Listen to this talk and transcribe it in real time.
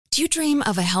Do you dream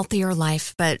of a healthier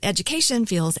life, but education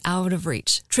feels out of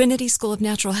reach? Trinity School of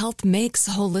Natural Health makes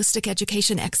holistic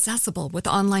education accessible with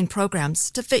online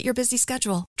programs to fit your busy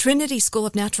schedule. Trinity School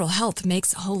of Natural Health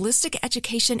makes holistic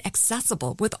education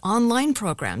accessible with online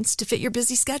programs to fit your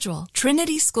busy schedule.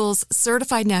 Trinity School's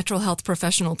Certified Natural Health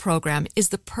Professional Program is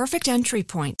the perfect entry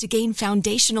point to gain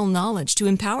foundational knowledge to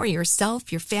empower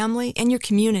yourself, your family, and your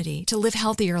community to live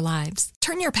healthier lives.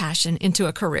 Turn your passion into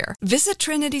a career. Visit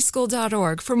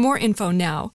trinityschool.org for more info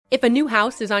now. If a new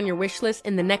house is on your wish list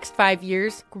in the next 5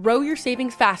 years, grow your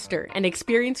savings faster and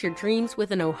experience your dreams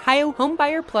with an Ohio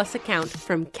Homebuyer Plus account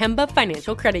from Kemba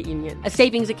Financial Credit Union. A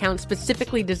savings account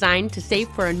specifically designed to save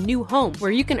for a new home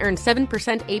where you can earn 7%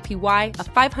 APY,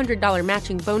 a $500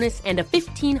 matching bonus, and a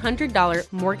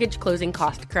 $1,500 mortgage closing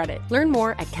cost credit. Learn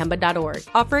more at Kemba.org.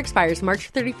 Offer expires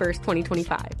March 31st,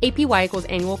 2025. APY equals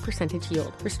annual percentage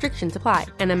yield. Restrictions apply.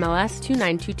 NMLS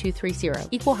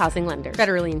 292230. Equal housing lender.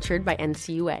 Federally insured by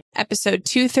NCUA. Episode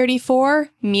 234,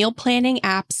 Meal Planning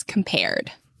Apps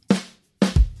Compared.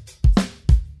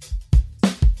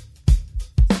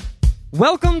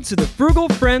 Welcome to the Frugal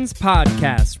Friends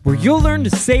Podcast, where you'll learn to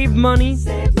save money,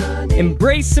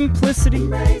 embrace simplicity,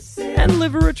 and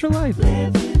live a richer life.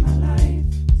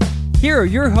 Here are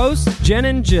your hosts, Jen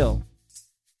and Jill.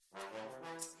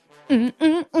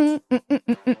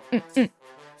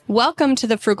 Welcome to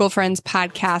the Frugal Friends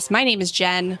Podcast. My name is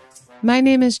Jen. My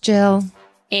name is Jill.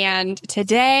 And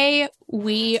today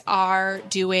we are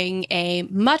doing a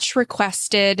much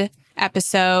requested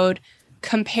episode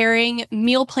comparing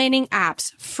meal planning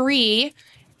apps, free,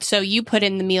 so you put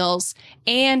in the meals,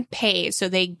 and pay, so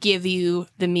they give you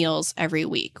the meals every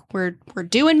week. We're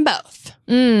doing both.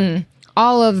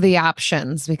 All of the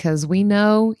options, because we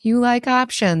know you like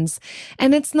options.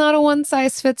 And it's not a one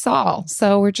size fits all.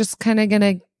 So we're just kind of going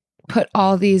to put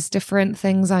all these different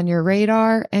things on your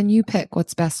radar and you pick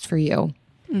what's best for you.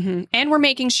 Mm-hmm. And we're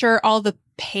making sure all the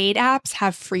paid apps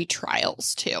have free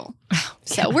trials too.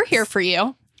 So we're here for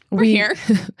you. We're here.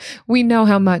 We know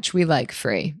how much we like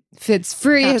free. If it's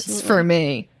free, Absolutely. It's for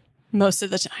me. Most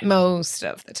of the time. Most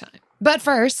of the time. But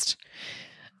first,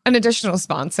 an additional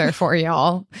sponsor for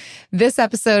y'all. This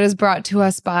episode is brought to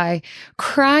us by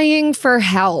Crying for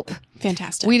Help.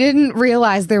 Fantastic. We didn't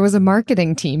realize there was a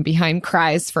marketing team behind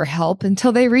Cries for Help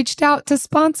until they reached out to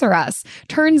sponsor us.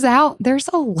 Turns out there's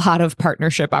a lot of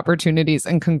partnership opportunities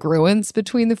and congruence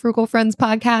between the Frugal Friends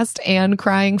podcast and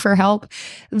Crying for Help.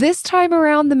 This time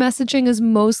around, the messaging is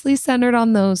mostly centered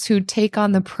on those who take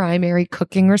on the primary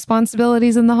cooking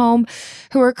responsibilities in the home,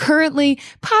 who are currently,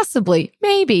 possibly,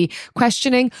 maybe,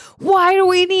 questioning, why do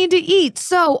we need to eat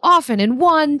so often in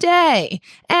one day?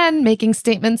 And making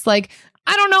statements like,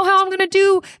 I don't know how I'm going to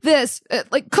do this,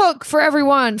 cook for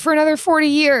everyone for another 40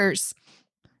 years.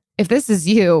 If this is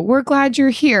you, we're glad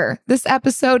you're here. This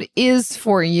episode is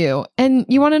for you. And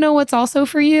you want to know what's also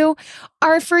for you?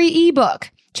 Our free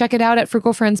ebook. Check it out at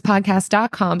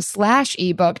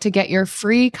frugalfriendspodcast.com/ebook to get your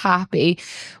free copy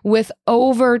with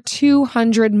over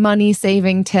 200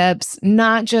 money-saving tips,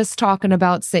 not just talking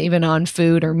about saving on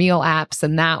food or meal apps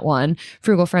and that one,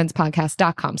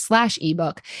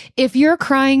 frugalfriendspodcast.com/ebook. If you're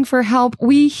crying for help,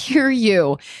 we hear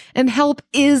you, and help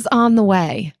is on the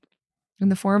way in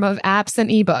the form of apps and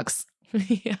ebooks.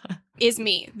 Yeah. Is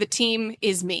me. The team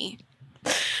is me.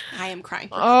 I am crying.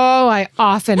 Oh, I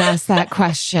often ask that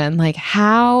question. Like,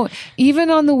 how,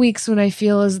 even on the weeks when I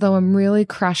feel as though I'm really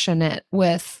crushing it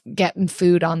with getting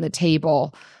food on the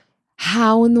table,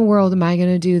 how in the world am I going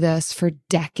to do this for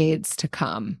decades to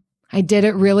come? I did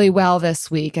it really well this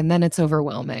week, and then it's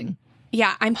overwhelming.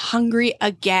 Yeah, I'm hungry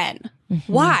again.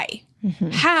 Mm-hmm. Why?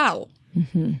 Mm-hmm. How?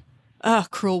 Mm-hmm. Oh,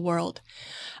 cruel world.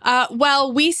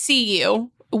 Well, we see you.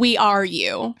 We are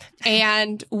you.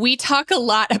 And we talk a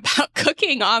lot about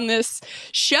cooking on this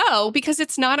show because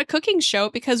it's not a cooking show,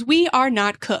 because we are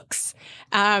not cooks.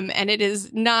 And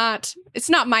it's not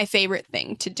my favorite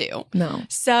thing to do. No.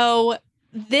 So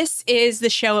this is the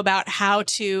show about how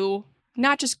to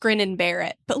not just grin and bear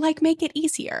it, but make it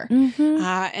easier,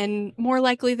 and more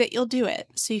likely that you'll do it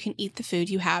so you can eat the food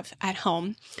you have at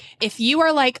home. If you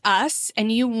are like us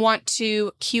and you want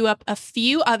to queue up a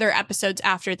few other episodes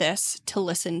after this to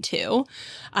listen to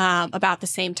about the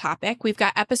same topic, we've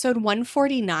got episode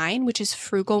 149, which is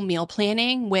Frugal Meal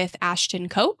Planning with Ashton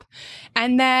Cope.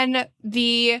 And then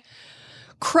the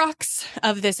crux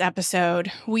of this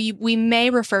episode, we may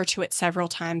refer to it several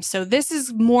times. So this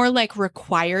is more like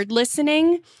required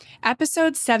listening.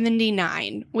 Episode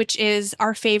 79, which is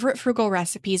our favorite frugal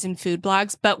recipes and food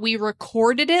blogs, but we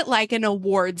recorded it like an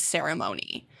awards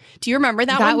ceremony. Do you remember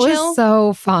that one, Jill? That was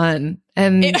so fun.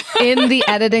 And in the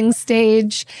editing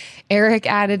stage, Eric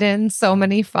added in so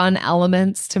many fun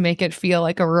elements to make it feel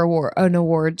like an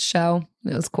awards show.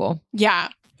 It was cool. Yeah.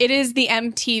 It is the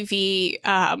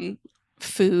MTV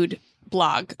Food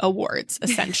Blog Awards,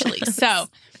 essentially. So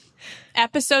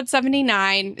episode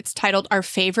 79, it's titled Our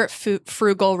Favorite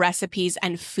Frugal Recipes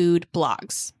and Food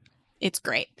Blogs. It's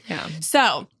great. Yeah.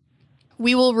 So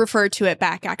we will refer to it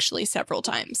back actually several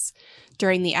times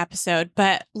during the episode,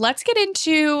 but let's get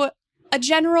into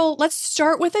let's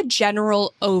start with a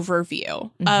general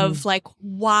overview of like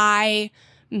why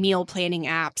meal planning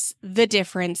apps, the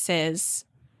differences,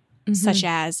 such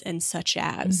as.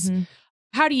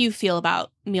 How do you feel about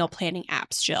meal planning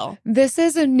apps, Jill? This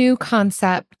is a new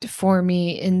concept for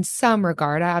me in some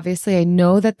regard. Obviously, I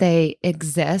know that they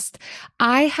exist.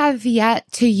 I have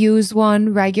yet to use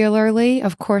one regularly.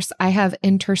 Of course, I have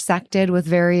intersected with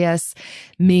various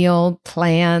meal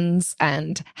plans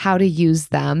and how to use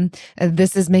them.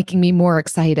 This is making me more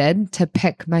excited to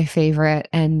pick my favorite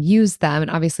and use them.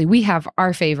 And obviously, we have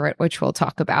our favorite, which we'll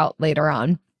talk about later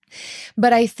on.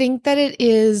 But I think that it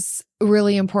is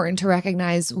really important to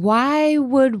recognize, why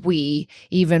would we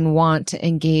even want to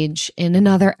engage in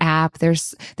another app? There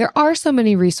are so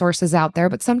many resources out there,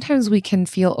 but sometimes we can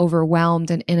feel overwhelmed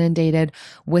and inundated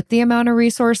with the amount of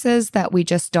resources that we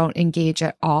just don't engage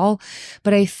at all.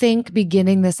 But I think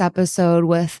beginning this episode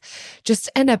with just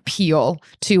an appeal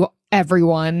to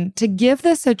everyone to give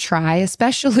this a try,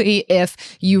 especially if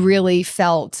you really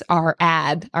felt our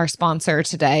sponsor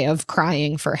today, of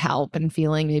crying for help and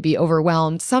feeling maybe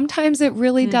overwhelmed. Sometimes it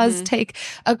really does take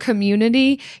a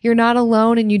community. You're not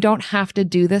alone, and you don't have to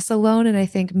do this alone. And I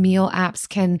think meal apps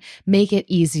can make it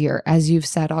easier, as you've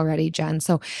said already, Jen.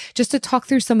 So just to talk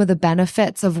through some of the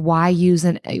benefits of why use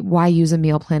a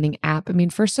meal planning app. I mean,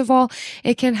 first of all,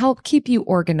 it can help keep you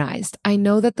organized. I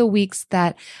know that the weeks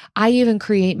that I even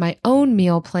create my own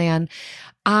meal plan,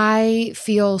 I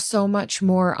feel so much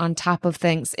more on top of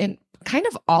things. In kind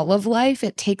of all of life,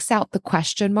 it takes out the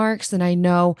question marks, and I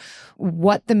know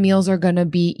what the meals are going to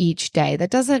be each day.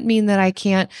 That doesn't mean that I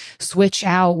can't switch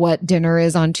out what dinner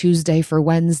is on Tuesday for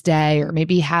Wednesday, or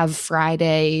maybe have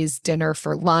Friday's dinner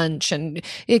for lunch. And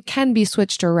it can be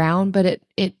switched around, but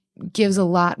it gives a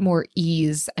lot more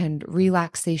ease and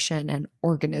relaxation and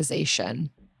organization.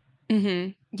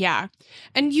 Yeah.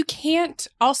 And you can't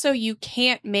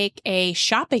make a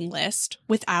shopping list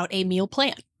without a meal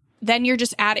plan. Then you're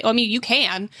just adding, you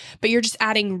can, but you're just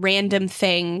adding random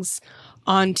things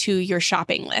onto your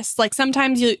shopping list. Like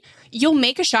sometimes you'll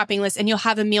make a shopping list and you'll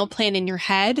have a meal plan in your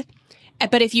head,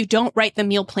 but if you don't write the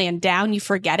meal plan down, you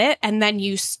forget it. And then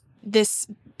this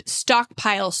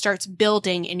stockpile starts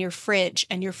building in your fridge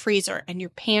and your freezer and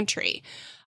your pantry.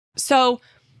 So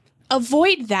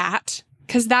avoid that.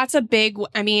 Because that's a big,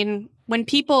 when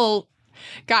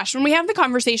we have the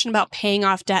conversation about paying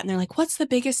off debt and they're like, what's the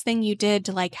biggest thing you did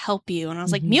to like help you? And I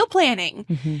was like, meal planning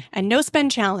and no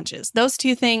spend challenges. Those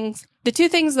two things, the two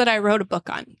things that I wrote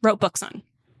books on.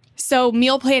 So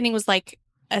meal planning was like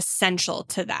essential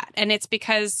to that. And it's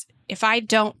because if I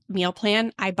don't meal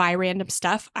plan, I buy random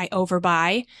stuff, I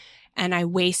overbuy, and I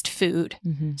waste food.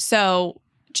 So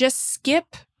just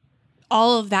skip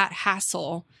all of that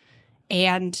hassle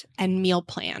and meal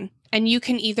plan. And you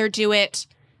can either do it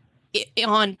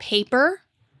on paper,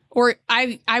 or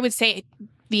I would say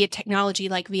via technology,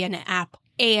 like via an app,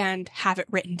 and have it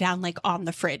written down like on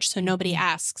the fridge so nobody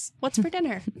asks, what's for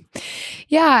dinner?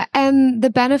 Yeah. And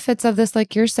the benefits of this,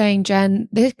 like you're saying, Jen,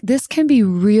 this can be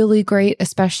really great,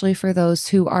 especially for those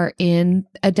who are in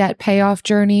a debt payoff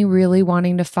journey, really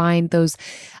wanting to find those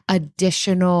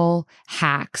additional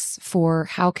hacks for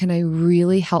how can I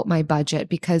really help my budget,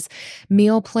 because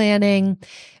meal planning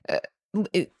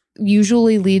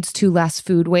usually leads to less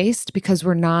food waste because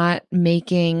we're not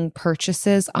making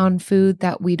purchases on food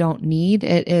that we don't need.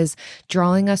 It is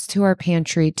drawing us to our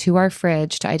pantry, to our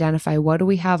fridge to identify what do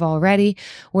we have already,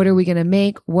 what are we going to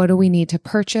make, what do we need to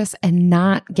purchase, and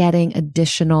not getting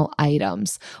additional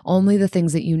items, only the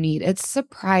things that you need. It's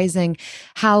surprising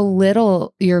how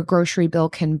little your grocery bill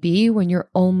can be when you're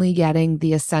only getting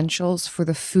the essentials for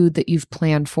the food that you've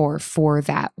planned for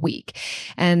that week.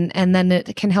 And then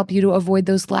it can help you to avoid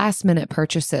those last minute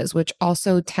purchases, which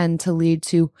also tend to lead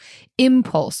to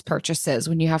impulse purchases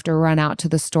when you have to run out to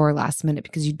the store last minute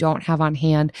because you don't have on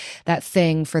hand that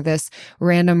thing for this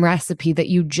random recipe that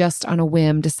you just on a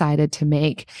whim decided to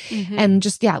make. And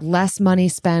just, less money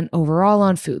spent overall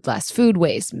on food, less food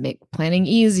waste, make planning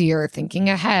easier, thinking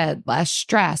ahead, less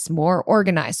stress, more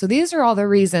organized. So these are all the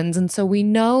reasons. And so we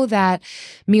know that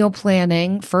meal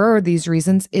planning for these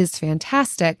reasons is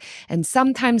fantastic. And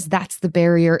sometimes that's the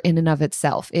barrier in and of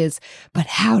itself. is, but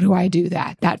how do I do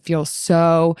that? That feels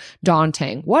so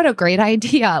daunting. What a great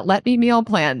idea. Let me meal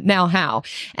plan. Now how?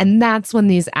 And that's when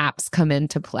these apps come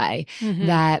into play,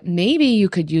 that maybe you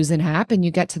could use an app and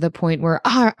you get to the point where,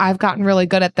 I've gotten really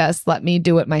good at this. Let me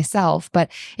do it myself.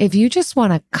 But if you just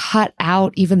want to cut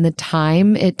out even the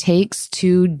time it takes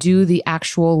to do the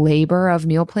actual labor of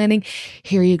meal planning,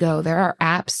 here you go. There are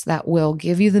apps that will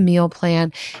give you the meal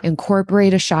plan,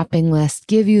 incorporate a shopping list,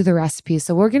 give you the recipes.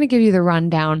 So we're going to give you the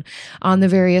rundown on the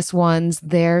various ones,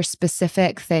 their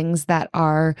specific things that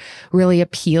are really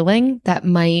appealing that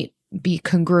might be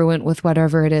congruent with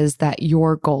whatever it is that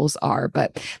your goals are.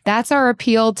 But that's our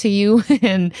appeal to you.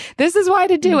 And this is why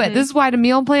to do it. This is why to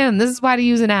meal plan. And this is why to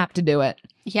use an app to do it.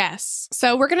 Yes.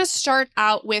 So we're going to start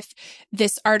out with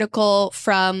this article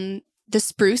from The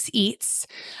Spruce Eats,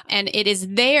 and it is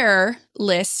their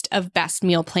list of best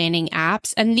meal planning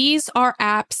apps. And these are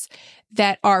apps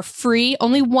that are free.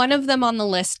 Only one of them on the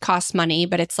list costs money,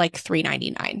 but it's like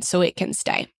 $3.99, so it can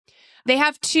stay. They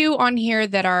have two on here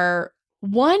that are,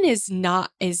 one is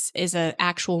an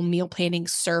actual meal planning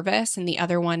service, and the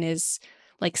other one is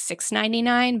like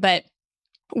 $6.99. But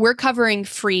we're covering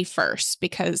free first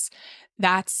because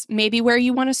that's maybe where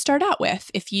you want to start out with.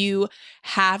 If you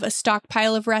have a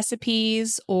stockpile of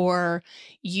recipes or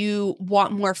you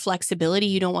want more flexibility,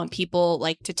 you don't want people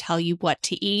like to tell you what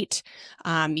to eat.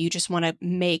 You just want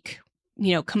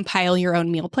to compile your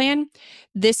own meal plan.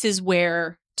 This is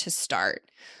where to start.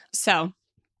 So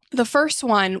the first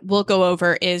one we'll go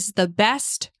over is the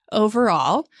best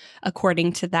overall,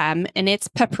 according to them, and it's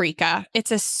Paprika.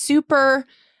 It's a super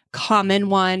common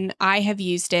one. I have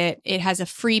used it. It has a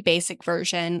free basic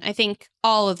version. I think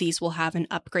all of these will have an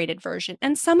upgraded version.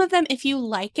 And some of them, if you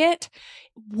like it,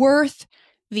 worth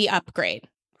the upgrade.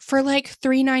 For like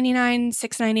 $3.99,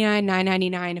 $6.99,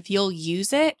 $9.99, if you'll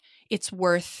use it, it's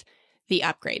worth the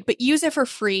upgrade. But use it for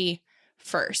free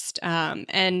first.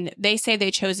 And they say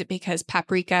they chose it because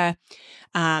Paprika,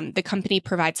 the company,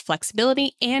 provides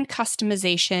flexibility and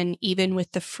customization even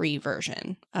with the free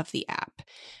version of the app.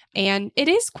 And it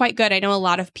is quite good. I know a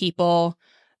lot of people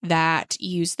that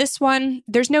use this one.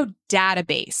 There's no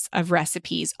database of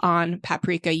recipes on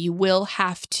Paprika. You will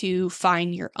have to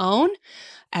find your own.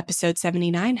 Episode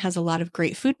 79 has a lot of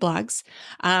great food blogs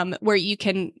where you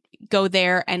can go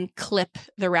there and clip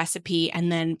the recipe,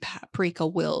 and then Paprika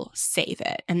will save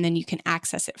it, and then you can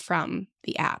access it from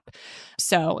the app.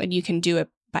 So, and you can do it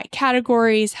by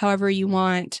categories, however you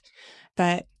want.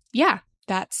 But yeah,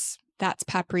 that's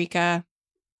Paprika.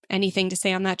 Anything to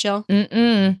say on that, Jill?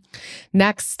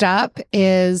 Next up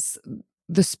is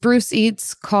The Spruce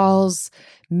Eats calls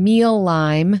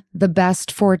Mealime the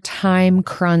best for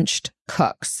time-crunched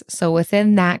cooks. So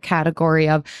within that category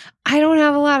of, I don't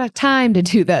have a lot of time to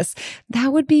do this,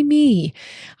 that would be me.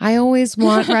 I always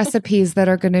want recipes that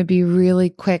are going to be really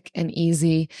quick and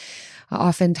easy.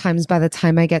 Oftentimes, by the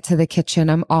time I get to the kitchen,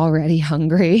 I'm already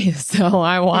hungry. So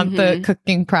I want the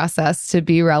cooking process to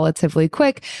be relatively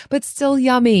quick, but still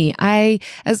yummy.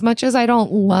 As much as I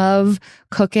don't love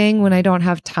cooking when I don't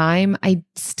have time, I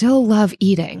still love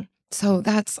eating. So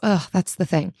that's the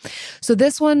thing. So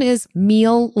this one is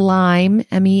Mealime,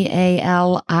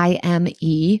 Mealime.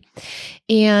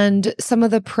 And some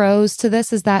of the pros to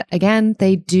this is that, again,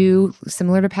 they do,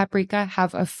 similar to Paprika,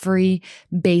 have a free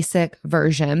basic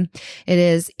version. It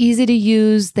is easy to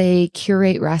use. They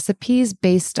curate recipes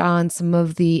based on some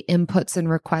of the inputs and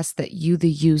requests that you, the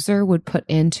user, would put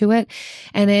into it.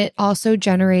 And it also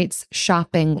generates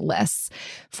shopping lists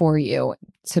for you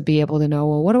to be able to know,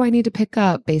 well, what do I need to pick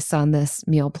up based on this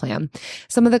meal plan?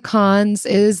 Some of the cons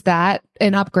is that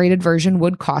an upgraded version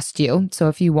would cost you. So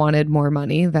if you wanted more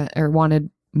money or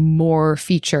wanted more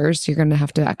features, you're going to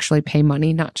have to actually pay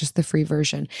money, not just the free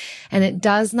version. And it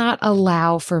does not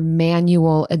allow for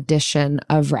manual addition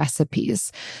of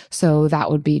recipes. So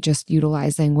that would be just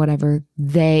utilizing whatever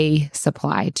they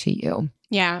supply to you.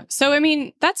 Yeah. So, I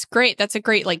mean, that's great. That's a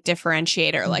great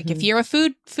differentiator. Like if you're a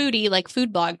foodie, like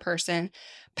food blog person,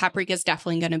 Paprika is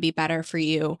definitely going to be better for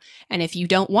you. And if you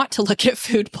don't want to look at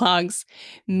food blogs,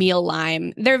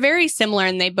 Mealime, they're very similar,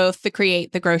 and they both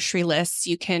create the grocery lists.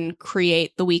 You can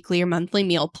create the weekly or monthly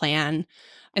meal plan.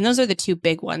 And those are the two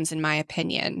big ones, in my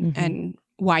opinion, and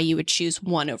why you would choose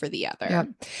one over the other. Yep.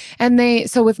 And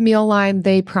so with Mealime,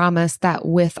 they promise that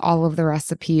with all of the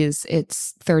recipes,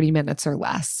 it's 30 minutes or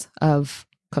less of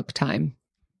cook time.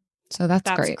 So that's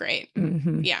great. That's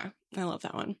great. Yeah, I love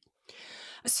that one.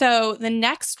 So the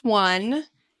next one,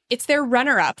 it's their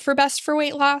runner-up for best for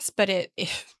weight loss, but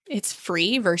it's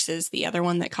free versus the other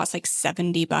one that costs like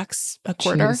 $70 a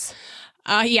quarter. Jeez.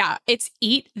 Yeah, it's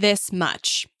Eat This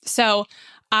Much. So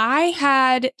I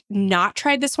had not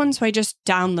tried this one, so I just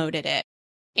downloaded it.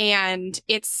 And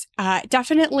it's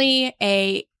definitely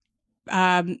a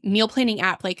meal planning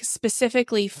app, like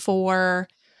specifically for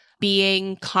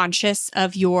being conscious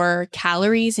of your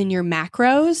calories and your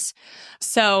macros.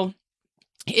 So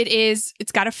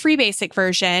it's got a free basic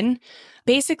version.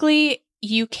 Basically,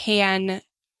 you can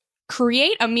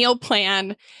create a meal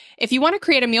plan. If you want to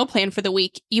create a meal plan for the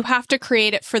week, you have to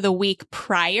create it for the week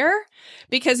prior,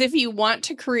 because if you want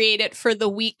to create it for the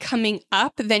week coming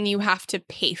up, then you have to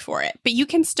pay for it. But you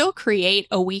can still create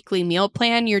a weekly meal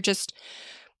plan. You're just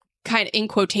kind of, in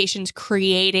quotations,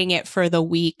 creating it for the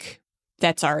week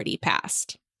that's already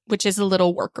passed, which is a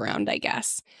little workaround, I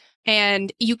guess.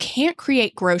 And you can't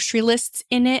create grocery lists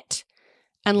in it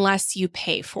unless you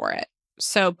pay for it.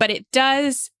 So, but it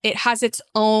has its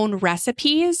own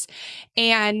recipes,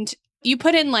 and you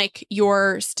put in like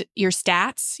your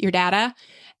stats, your data,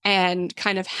 and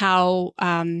kind of how,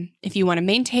 if you want to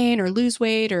maintain or lose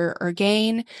weight or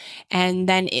gain, and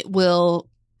then it will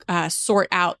sort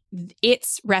out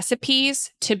its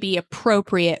recipes to be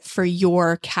appropriate for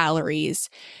your calories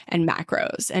and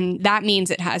macros. And that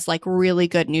means it has like really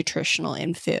good nutritional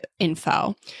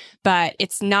info. But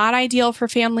it's not ideal for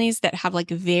families that have like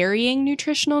varying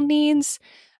nutritional needs.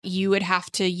 You would have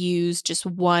to use just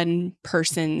one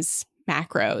person's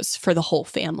macros for the whole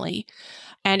family.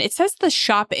 And it says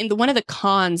one of the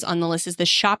cons on the list is the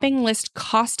shopping list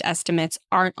cost estimates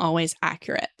aren't always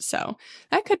accurate. So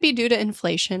that could be due to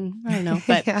inflation. I don't know.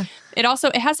 But Yeah. it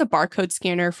has a barcode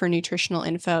scanner for nutritional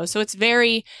info. So it's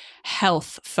very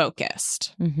health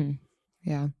focused. Mm-hmm.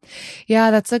 Yeah. Yeah,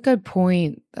 that's a good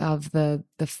point of the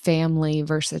family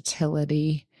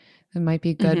versatility. It might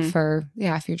be good for,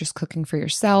 if you're just cooking for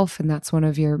yourself and that's one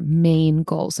of your main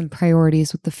goals and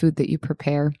priorities with the food that you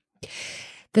prepare.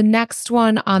 The next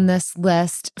one on this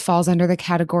list falls under the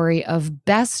category of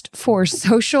best for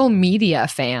social media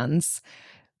fans.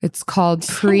 It's called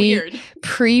Prepare,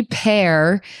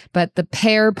 but the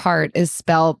pear part is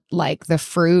spelled like the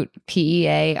fruit,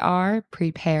 P-E-A-R,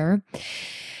 Prepare.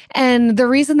 And the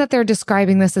reason that they're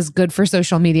describing this as good for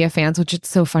social media fans, which it's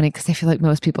so funny because I feel like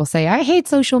most people say, I hate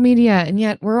social media, and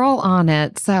yet we're all on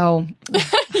it. So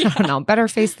I don't know, better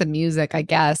face the music, I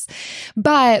guess.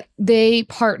 But they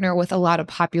partner with a lot of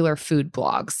popular food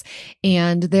blogs,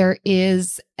 and there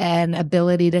is an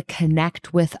ability to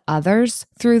connect with others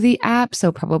through the app.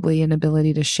 So probably an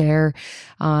ability to share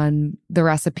on the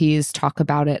recipes, talk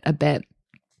about it a bit.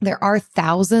 There are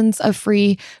thousands of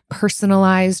free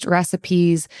personalized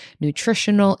recipes,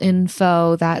 nutritional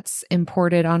info that's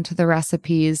imported onto the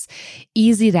recipes,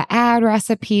 easy to add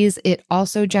recipes. It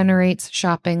also generates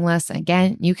shopping lists.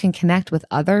 Again, you can connect with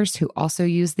others who also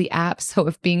use the app. So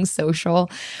if being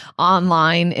social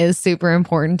online is super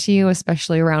important to you,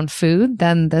 especially around food,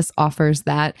 then this offers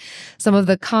that. Some of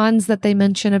the cons that they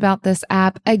mention about this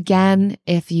app, again,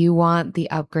 if you want the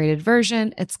upgraded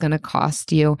version, it's going to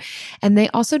cost you. And they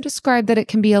also describe that it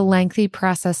can be a lengthy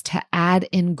process to add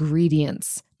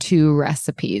ingredients to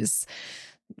recipes.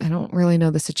 I don't really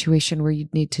know the situation where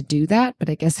you'd need to do that, but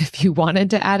I guess if you wanted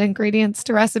to add ingredients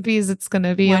to recipes, it's going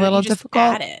to be a little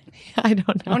difficult. Add it? I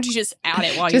don't know. Why don't you just add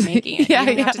it while you're making it? Yeah,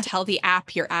 you don't have to tell the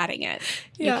app you're adding it.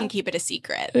 Yeah. You can keep it a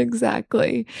secret.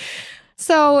 Exactly.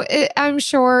 So I'm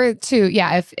sure too,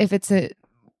 if it's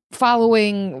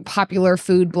following popular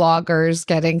food bloggers,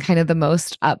 getting kind of the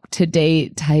most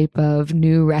up-to-date type of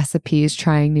new recipes,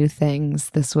 trying new things,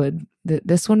 this one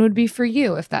would be for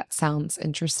you if that sounds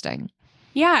interesting.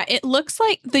 Yeah, it looks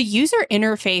like the user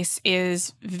interface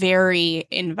is very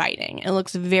inviting. It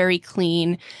looks very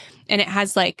clean, and it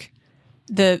has like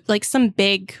some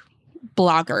big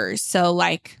bloggers. So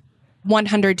like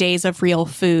 100 Days of Real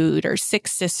Food or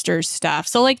Six Sisters stuff.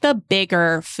 So like the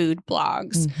bigger food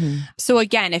blogs. Mm-hmm. So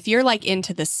again, if you're like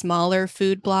into the smaller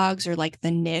food blogs or like the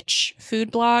niche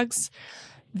food blogs,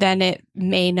 then it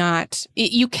may not,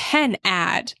 you can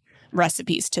add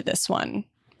recipes to this one,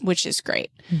 which is great.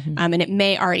 Mm-hmm. And it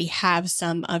may already have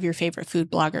some of your favorite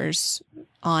food bloggers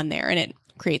on there, and it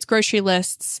creates grocery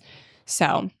lists.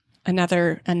 So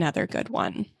another good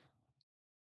one.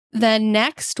 The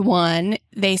next one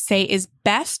they say is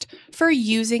best for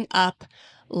using up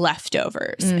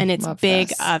leftovers, and it's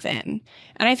Big Oven.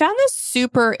 And I found this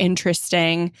super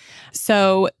interesting.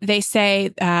 So they say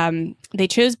they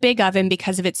chose Big Oven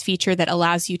because of its feature that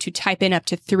allows you to type in up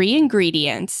to 3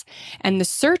 ingredients, and the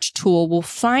search tool will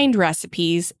find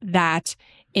recipes that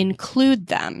include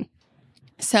them.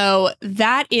 So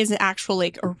that is actually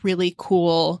like a really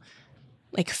cool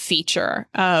feature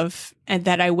and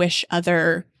that I wish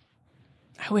other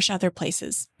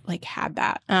places had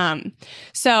that.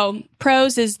 So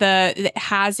Prose is it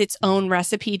has its own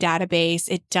recipe database.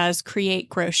 It does create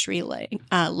grocery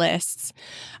lists.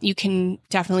 You can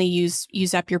definitely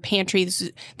use up your pantry.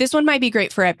 This one might be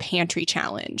great for a pantry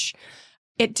challenge.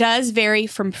 It does vary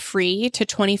from free to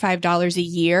 $25 a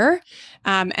year.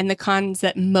 And the cons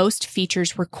that most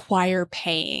features require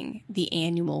paying the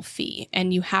annual fee.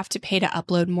 And you have to pay to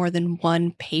upload more than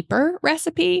one paper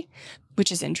recipe,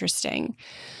 which is interesting.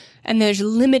 And there's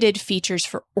limited features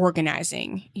for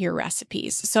organizing your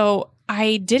recipes. So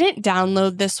I didn't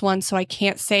download this one, so I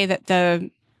can't say that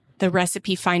the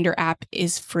Recipe Finder app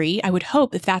is free. I would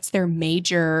hope if that's their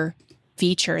major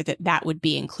feature that would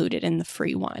be included in the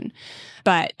free one.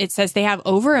 But it says they have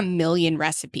over 1 million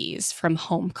recipes from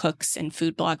home cooks and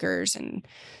food bloggers and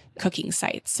cooking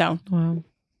sites. So wow.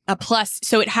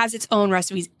 So it has its own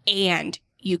recipes and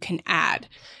you can add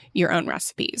your own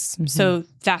recipes. Mm-hmm. So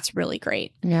that's really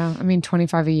great. Yeah. I mean,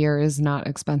 $25 a year is not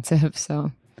expensive.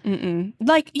 So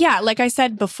like I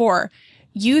said before,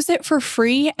 use it for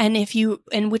free.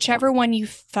 And whichever one you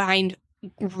find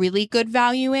really good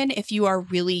value in, if you are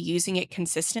really using it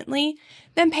consistently,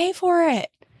 then pay for it.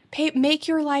 Make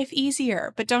your life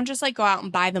easier, but don't just go out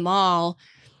and buy them all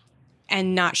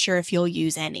and not sure if you'll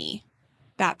use any.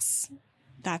 That's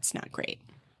not great.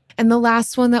 And the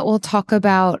last one that we'll talk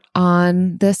about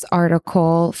on this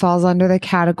article falls under the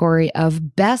category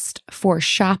of best for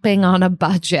shopping on a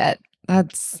budget.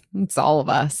 That's all of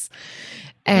us.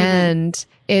 And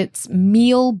it's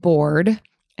Mealboard,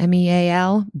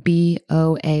 MEALBOARD.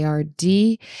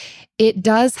 It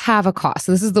does have a cost.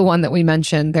 So this is the one that we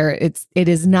mentioned there. It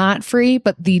is not free,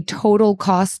 but the total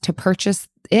cost to purchase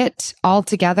it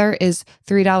altogether is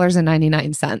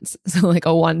 $3.99. So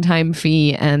a one-time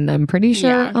fee, and I'm pretty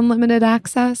sure unlimited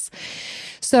access.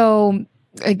 So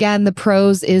again, the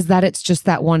pros is that it's just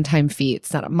that one-time fee.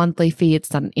 It's not a monthly fee.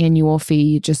 It's not an annual fee.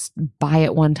 You just buy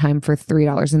it one time for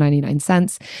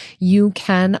 $3.99. You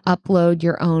can upload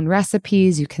your own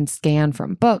recipes. You can scan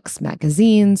from books,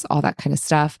 magazines, all that kind of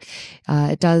stuff.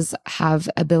 It does have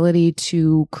ability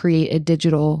to create a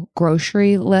digital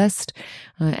grocery list,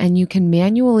 and you can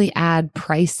manually add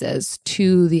prices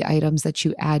to the items that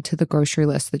you add to the grocery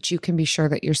list so that you can be sure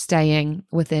that you're staying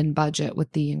within budget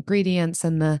with the ingredients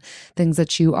and the things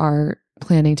that you are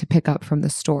planning to pick up from the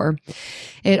store.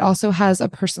 It also has a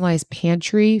personalized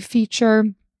pantry feature,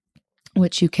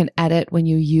 which you can edit when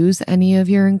you use any of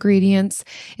your ingredients.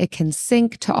 It can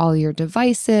sync to all your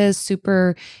devices,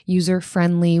 super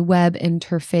user-friendly web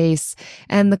interface.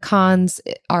 And the cons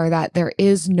are that there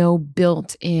is no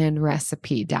built-in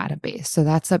recipe database. So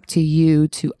that's up to you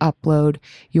to upload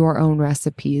your own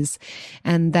recipes.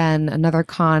 And then another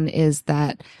con is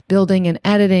that building and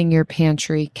editing your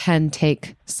pantry can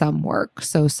take some work.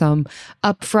 So some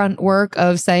upfront work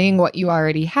of saying what you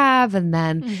already have, and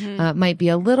then might be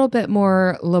a little bit more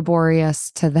laborious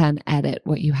to then edit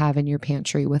what you have in your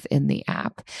pantry within the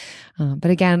app.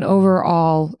 But again,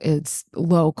 overall, it's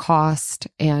low cost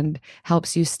and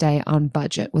helps you stay on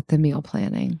budget with the meal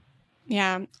planning.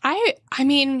 Yeah. I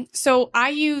mean, so I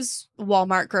use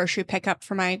Walmart grocery pickup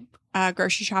for my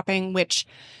grocery shopping, which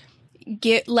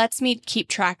lets me keep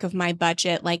track of my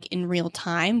budget in real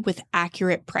time with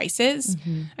accurate prices.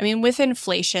 I mean, with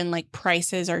inflation,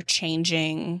 prices are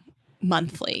changing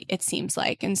monthly, it seems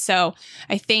like. And so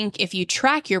I think if you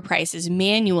track your prices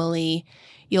manually,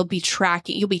 you'll be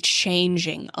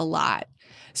changing a lot.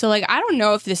 So I don't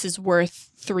know if this is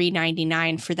worth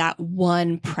 $3.99 for that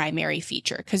one primary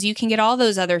feature, because you can get all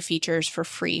those other features for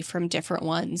free from different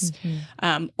ones,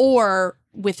 or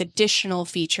with additional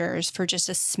features for just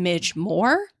a smidge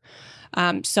more.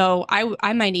 So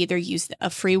I might either use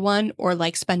a free one or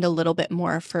spend a little bit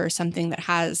more for something that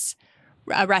has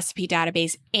a recipe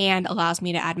database and allows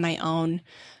me to add my own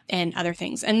and other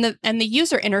things. And the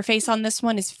user interface on this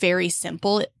one is very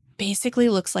simple. It basically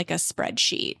looks like a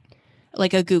spreadsheet,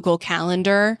 like a Google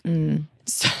Calendar.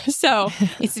 So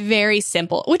it's very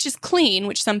simple, which is clean,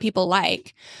 which some people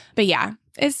like. But yeah,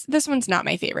 this one's not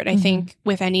my favorite. I think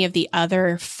with any of the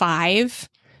other 5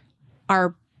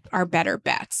 are better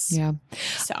bets. Yeah.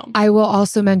 So I will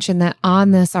also mention that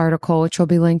on this article, which will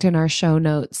be linked in our show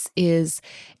notes, is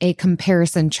a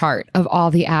comparison chart of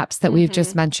all the apps that we've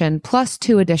just mentioned, plus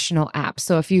 2 additional apps.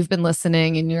 So if you've been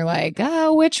listening and you're like,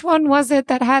 oh, which one was it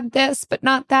that had this, but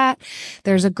not that?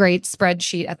 There's a great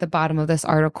spreadsheet at the bottom of this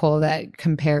article that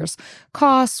compares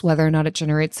costs, whether or not it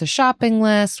generates a shopping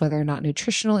list, whether or not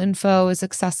nutritional info is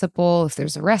accessible, if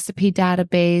there's a recipe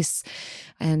database.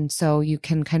 And so you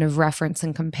can kind of reference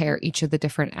and compare each of the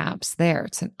different apps there.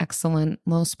 It's an excellent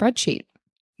little spreadsheet.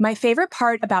 My favorite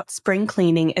part about spring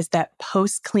cleaning is that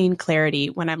post-clean clarity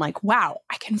when I'm like, wow,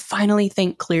 I can finally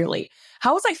think clearly.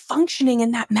 How was I functioning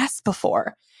in that mess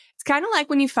before? It's kind of like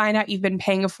when you find out you've been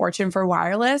paying a fortune for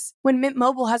wireless when Mint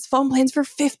Mobile has phone plans for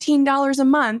 $15 a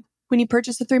month when you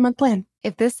purchase a 3-month plan.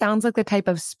 If this sounds like the type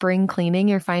of spring cleaning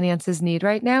your finances need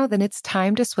right now, then it's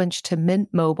time to switch to Mint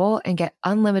Mobile and get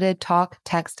unlimited talk,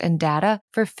 text, and data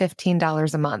for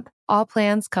 $15 a month. All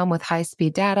plans come with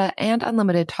high-speed data and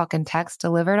unlimited talk and text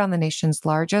delivered on the nation's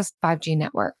largest 5G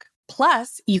network.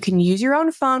 Plus, you can use your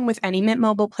own phone with any Mint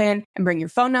Mobile plan and bring your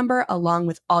phone number along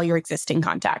with all your existing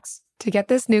contacts. To get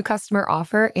this new customer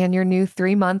offer and your new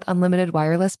 3-month unlimited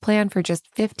wireless plan for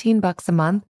just $15 a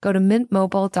month, go to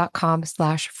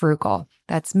mintmobile.com/frugal.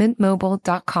 That's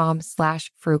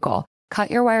mintmobile.com/frugal. Cut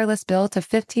your wireless bill to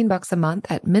 $15 a month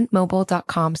at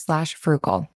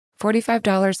mintmobile.com/frugal.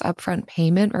 $45 upfront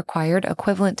payment required,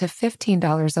 equivalent to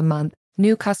 $15 a month.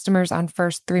 New customers on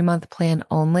first 3-month plan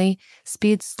only.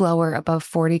 Speed slower above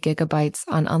 40 gigabytes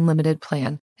on unlimited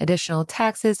plan. Additional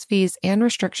taxes, fees, and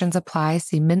restrictions apply.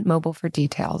 See Mint Mobile for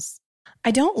details. I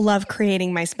don't love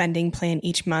creating my spending plan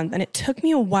each month, and it took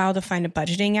me a while to find a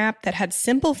budgeting app that had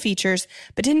simple features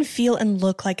but didn't feel and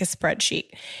look like a spreadsheet.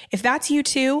 If that's you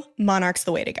too, Monarch's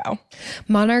the way to go.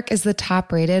 Monarch is the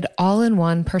top-rated,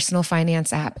 all-in-one personal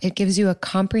finance app. It gives you a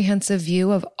comprehensive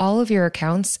view of all of your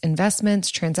accounts, investments,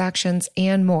 transactions,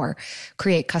 and more.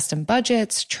 Create custom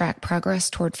budgets, track progress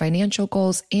toward financial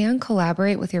goals, and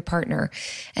collaborate with your partner.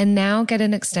 And now get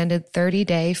an extended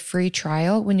 30-day free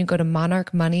trial when you go to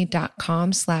monarchmoney.com/frugal.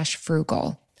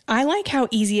 I like how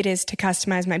easy it is to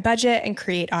customize my budget and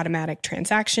create automatic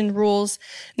transaction rules.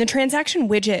 The transaction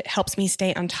widget helps me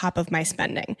stay on top of my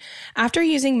spending. After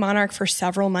using Monarch for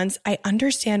several months, I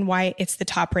understand why it's the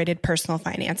top-rated personal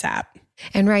finance app.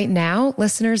 And right now,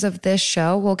 listeners of this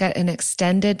show will get an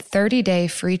extended 30-day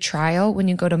free trial when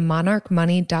you go to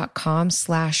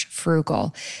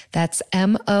monarchmoney.com/frugal. That's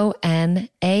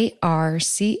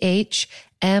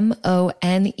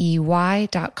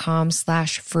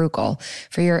monarchmoney.com/frugal.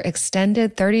 For your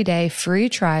extended 30-day free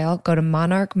trial, go to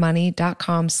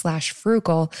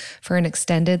monarchmoney.com/frugal for an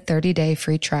extended 30-day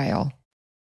free trial.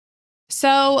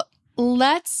 So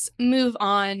let's move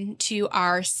on to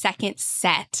our second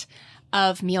set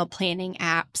of meal planning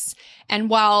apps. And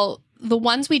while the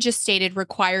ones we just stated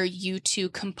require you to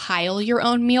compile your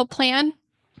own meal plan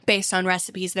based on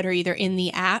recipes that are either in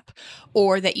the app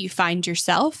or that you find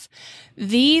yourself,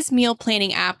 these meal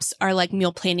planning apps are like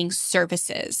meal planning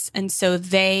services. And so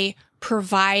they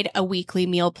provide a weekly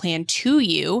meal plan to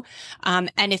you. And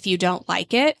if you don't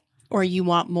like it or you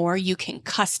want more, you can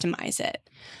customize it.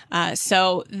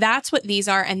 So that's what these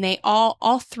are. And they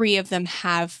all three of them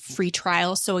have free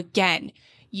trials. So again,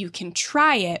 you can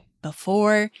try it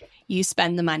before you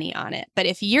spend the money on it. But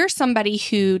if you're somebody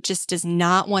who just does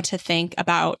not want to think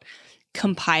about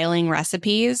compiling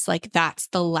recipes, like that's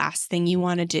the last thing you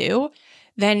want to do,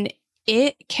 then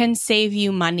it can save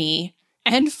you money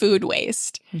and food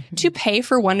waste to pay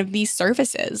for one of these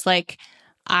services. Like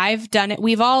I've done it.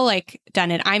 We've all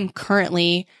done it. I'm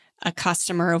currently a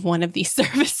customer of one of these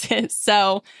services.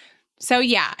 So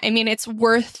yeah, I mean, it's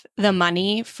worth the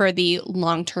money for the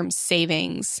long-term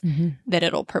savings that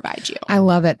it'll provide you. I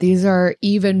love it. These are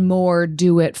even more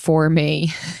do it for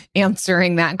me,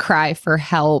 answering that cry for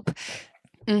help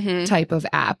type of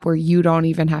app where you don't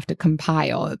even have to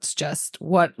compile. It's just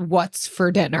what's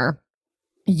for dinner.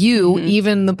 You,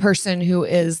 even the person who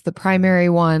is the primary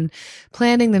one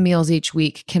planning the meals each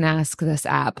week, can ask this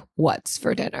app, what's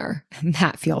for dinner? And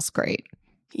that feels great.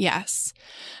 Yes.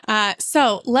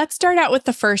 So let's start out with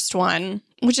the first one,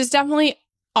 which is definitely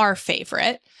our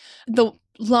favorite. The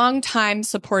longtime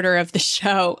supporter of the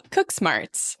show,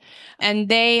 Cooksmarts. And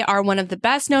they are one of the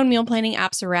best known meal planning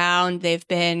apps around. They've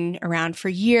been around for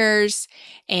years.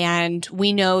 And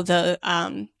we know the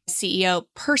CEO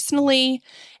personally.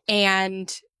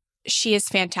 And she is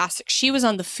fantastic. She was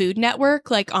on the Food Network,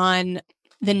 like on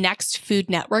the next Food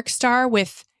Network star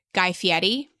with Guy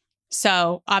Fieri.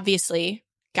 So obviously,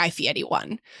 Guy Fieri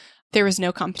won. There was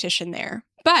no competition there.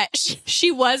 But she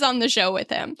was on the show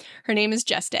with him. Her name is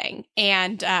Jess Dang.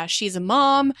 And she's a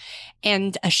mom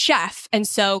and a chef. And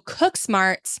so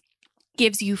Cooksmarts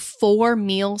gives you 4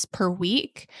 meals per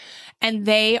week. And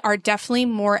they are definitely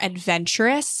more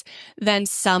adventurous than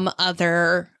some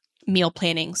other meal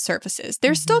planning services.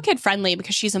 They're still kid friendly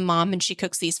because she's a mom and she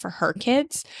cooks these for her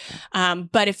kids.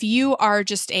 But if you are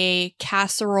just a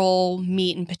casserole,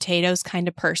 meat and potatoes kind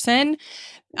of person,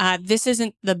 this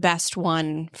isn't the best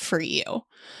one for you.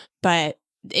 But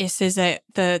This is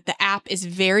the app is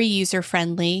very user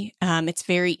friendly. It's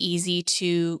very easy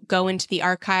to go into the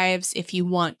archives if you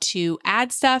want to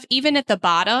add stuff, even at the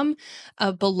bottom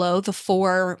below the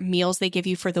 4 meals they give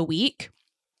you for the week.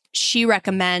 She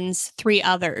recommends 3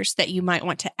 others that you might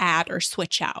want to add or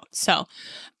switch out. So,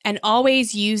 and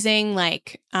always using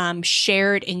like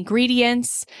shared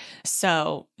ingredients.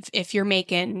 So if you're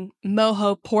making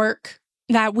mojo pork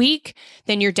that week,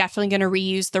 then you're definitely going to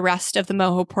reuse the rest of the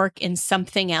mojo pork in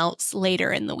something else later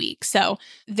in the week. So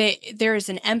there is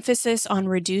an emphasis on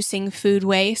reducing food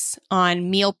waste, on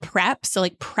meal prep, so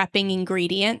like prepping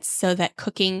ingredients so that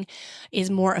cooking is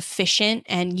more efficient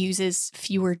and uses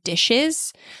fewer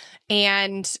dishes,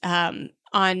 and on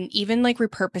even like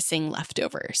repurposing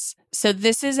leftovers. So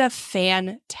this is a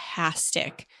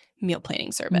fantastic meal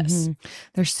planning service. Mm-hmm.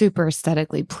 They're super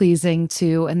aesthetically pleasing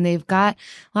too. And they've got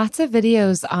lots of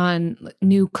videos on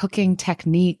new cooking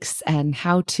techniques and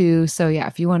how to. So yeah,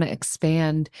 if you want to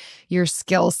expand your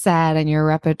skill set and your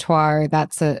repertoire,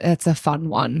 that's a fun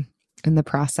one in the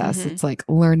process. Mm-hmm. It's like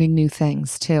learning new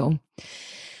things too.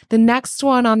 The next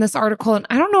one on this article, and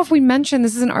I don't know if we mentioned,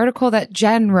 this is an article that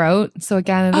Jen wrote. So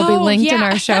again, it'll be linked in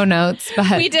our show notes.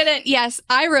 But we didn't. Yes,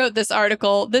 I wrote this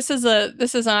article. This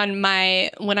is on my,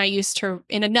 when I used to,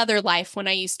 in another life, when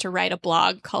I used to write a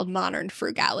blog called Modern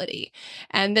Frugality.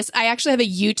 And this, I actually have a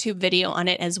YouTube video on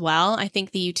it as well. I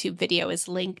think the YouTube video is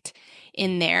linked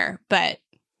in there, but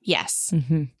yes.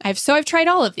 Mm-hmm. I've tried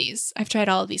all of these. I've tried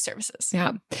all of these services.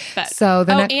 Yeah. But, so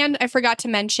and I forgot to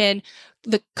mention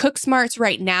the Cook Smarts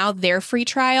right now, their free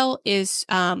trial is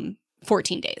 14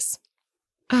 days.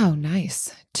 Oh,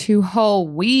 nice. 2 whole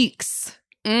weeks.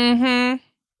 Mm-hmm.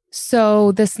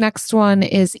 So this next one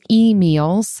is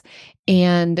eMeals,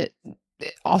 and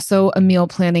also a meal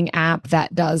planning app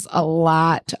that does a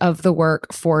lot of the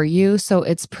work for you. So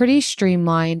it's pretty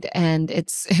streamlined, and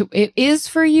it is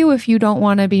for you if you don't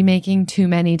want to be making too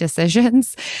many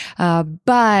decisions.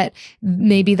 But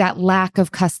maybe that lack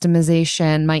of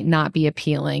customization might not be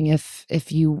appealing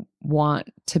if you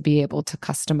want to be able to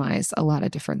customize a lot of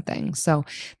different things. So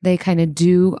they kind of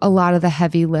do a lot of the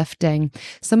heavy lifting.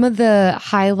 Some of the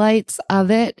highlights of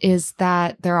it is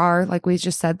that there are, like we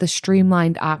just said, the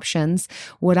streamlined options.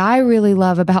 What I really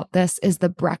love about this is the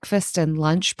breakfast and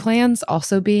lunch plans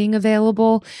also being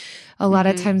available. A lot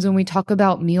of times when we talk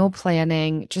about meal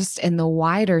planning, just in the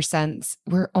wider sense,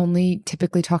 we're only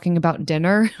typically talking about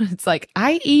dinner. It's like,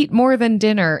 I eat more than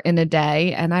dinner in a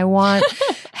day, and I want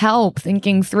help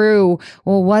thinking through,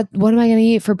 well, what am I going to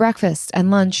eat for breakfast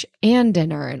and lunch and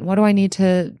dinner? And what do I need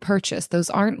to purchase? Those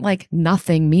aren't like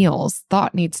nothing meals.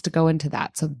 Thought needs to go into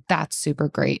that. So that's super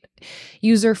great.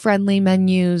 User-friendly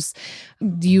menus.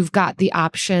 You've got the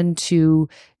option to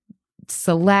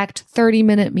select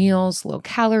 30-minute meals,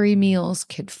 low-calorie meals,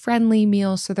 kid-friendly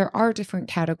meals. So there are different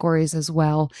categories as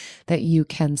well that you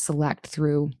can select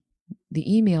through the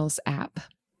eMeals app.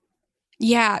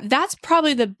 Yeah, that's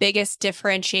probably the biggest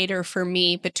differentiator for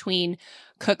me between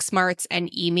Cook Smarts and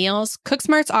eMeals. Cook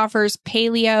Smarts offers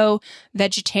paleo,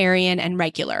 vegetarian, and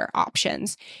regular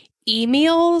options.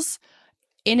 eMeals,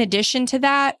 in addition to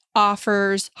that,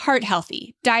 offers heart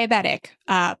healthy, diabetic,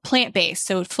 plant-based,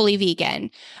 so fully vegan,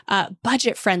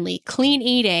 budget-friendly, clean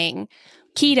eating,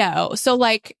 keto. So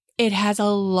like it has a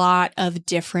lot of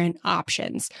different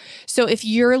options. So if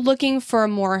you're looking for a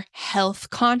more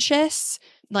health-conscious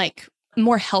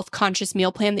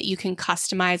meal plan that you can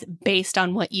customize based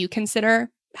on what you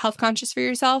consider health conscious for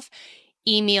yourself,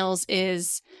 eMeals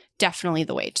is definitely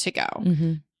the way to go.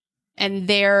 Mm-hmm. And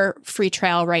their free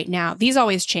trial right now, these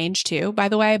always change too, by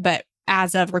the way, but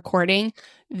as of recording,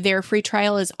 their free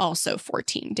trial is also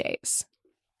 14 days.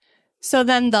 So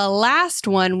then the last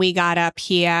one we got up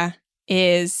here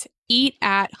is Eat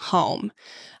at Home.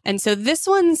 And so this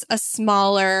one's a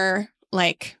smaller,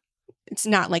 it's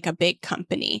not like a big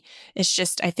company. It's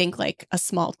just, I think, like a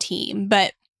small team.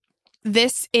 But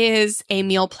this is a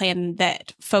meal plan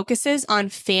that focuses on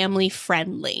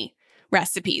family-friendly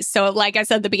recipes. So like I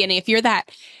said at the beginning, if you're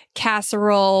that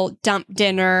casserole, dump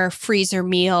dinner, freezer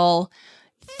meal,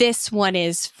 this one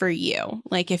is for you.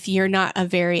 Like if you're not a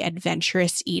very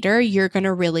adventurous eater, you're going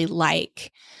to really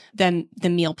like the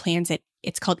meal plans.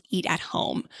 It's called Eat at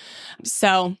Home.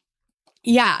 So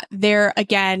yeah, there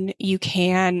again, you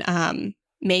can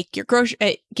make your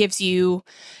grocery.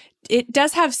 It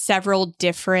does have several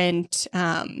different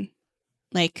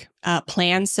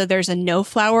plans. So there's a no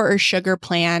flour or sugar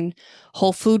plan,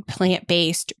 whole food,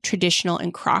 plant-based, traditional,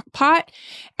 and crock pot.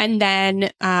 And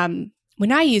then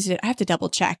when I used it, I have to double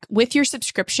check. With your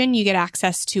subscription, you get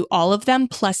access to all of them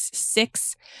plus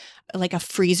 6, like a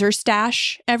freezer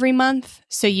stash every month.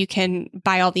 So you can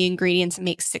buy all the ingredients and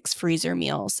make 6 freezer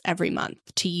meals every month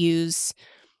to use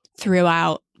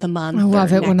throughout the month. I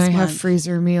love it when I have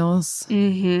freezer meals.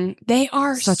 They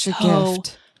are such a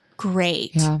gift.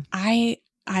 Great. Yeah.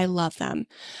 I love them.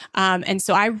 And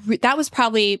so that was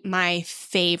probably my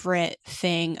favorite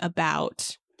thing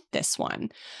about this one.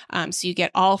 So you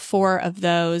get all 4 of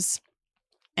those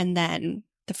and then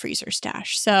the freezer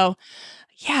stash. So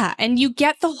yeah. And you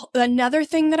get another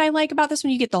thing that I like about this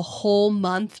one, you get the whole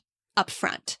month up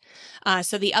front.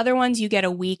 So the other ones you get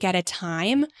a week at a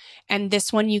time. And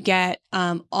this one you get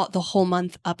the whole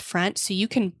month up front. So you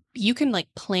can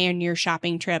like plan your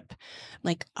shopping trip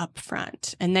like up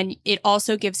front. And then it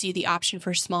also gives you the option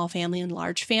for small family and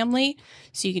large family.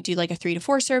 So you can do like a 3 to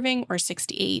 4 serving or 6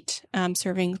 to 8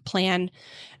 serving plan.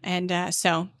 And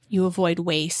so you avoid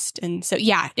waste. And so,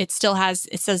 yeah, it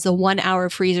says the 1 hour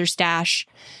freezer stash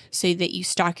so that you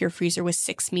stock your freezer with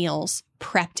 6 meals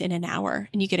prepped in an hour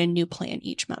and you get a new plan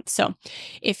each month. So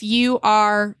if you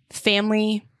are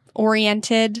family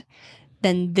oriented,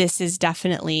 then this is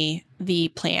definitely the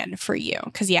plan for you.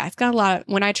 Because, yeah, it's got a lot of,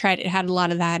 when I tried it, it had a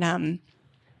lot of that,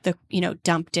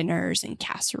 dump dinners and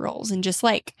casseroles and just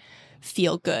like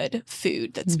feel good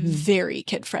food that's very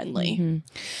kid friendly.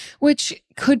 Which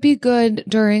could be good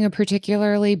during a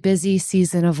particularly busy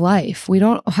season of life. We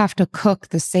don't have to cook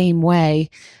the same way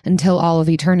until all of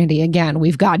eternity. Again,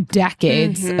 we've got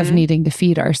decades of needing to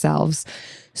feed ourselves.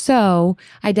 So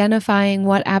identifying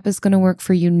what app is going to work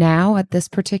for you now at this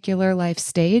particular life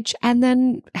stage, and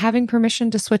then having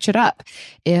permission to switch it up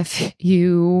if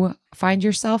you find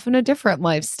yourself in a different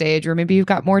life stage, or maybe you've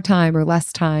got more time or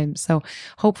less time. So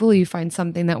hopefully you find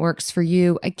something that works for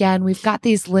you. Again, we've got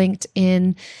these linked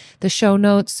in the show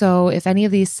notes. So if any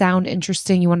of these sound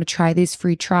interesting, you want to try these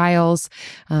free trials,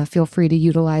 feel free to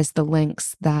utilize the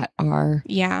links that are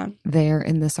there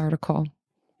in this article.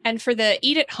 And for the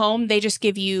Eat at Home, they just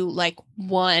give you like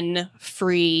one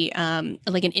free,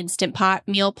 like an Instant Pot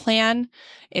meal plan.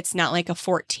 It's not like a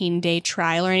 14-day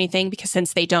trial or anything because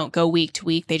since they don't go week to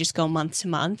week, they just go month to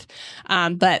month.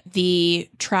 But the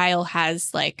trial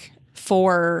has like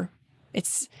 4,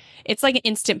 it's like an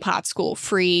Instant Pot School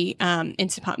free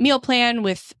Instant Pot meal plan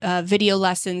with video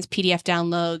lessons, PDF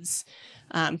downloads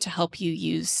to help you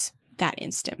use that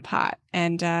Instant Pot.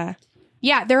 And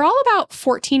yeah, they're all about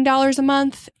 $14 a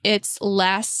month. It's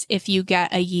less if you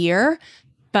get a year,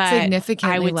 but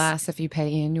significantly less if you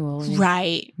pay annually.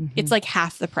 Right. It's like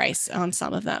half the price on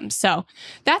some of them. So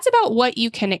that's about what you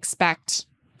can expect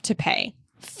to pay.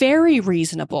 Very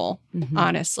reasonable,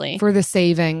 honestly. For the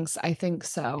savings, I think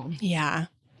so. Yeah.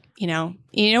 You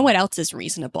know what else is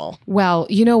reasonable? Well,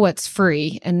 you know what's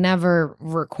free and never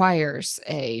requires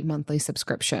a monthly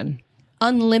subscription?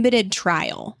 Unlimited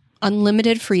trial.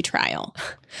 Unlimited free trial.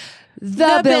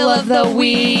 The Bill of the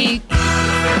Week.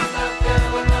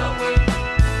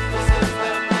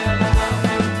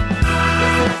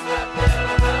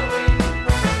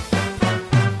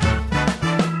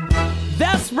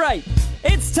 That's right.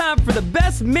 It's time for the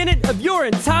best minute of your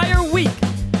entire week.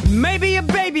 Maybe a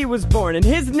baby was born and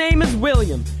his name is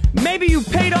William. Maybe you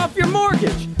paid off your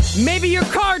mortgage. Maybe your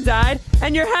car died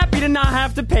and you're happy to not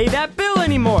have to pay that bill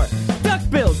anymore. Duck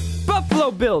bills.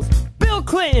 Buffalo Bills, Bill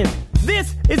Clinton.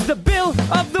 This is the Bill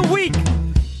of the Week.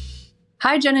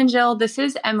 Hi, Jen and Jill. This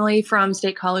is Emily from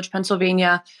State College,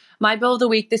 Pennsylvania. My Bill of the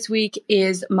Week this week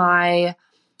is my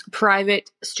private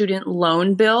student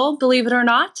loan bill, believe it or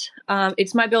not.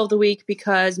 It's my Bill of the Week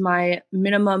because my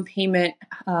minimum payment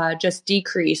just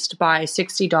decreased by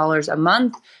 $60 a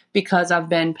month because I've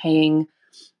been paying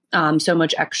so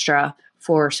much extra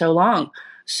for so long.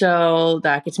 So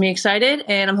that gets me excited,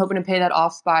 and I'm hoping to pay that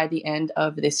off by the end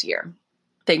of this year.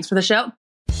 Thanks for the show.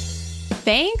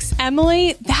 Thanks,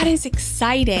 Emily. That is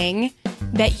exciting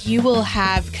that you will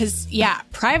have, because,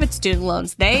 private student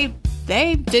loans, they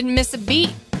didn't miss a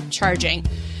beat charging.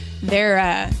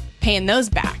 They're paying those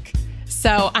back.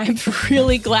 So I'm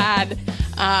really glad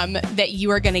that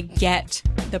you are going to get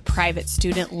the private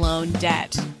student loan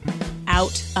debt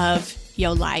out of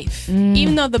your life.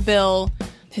 Even though the bill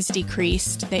has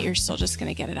decreased, that you're still just going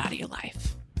to get it out of your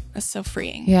life. That's so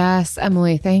freeing. Yes,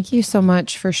 Emily, thank you so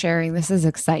much for sharing. This is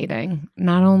exciting.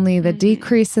 Not only the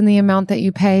decrease in the amount that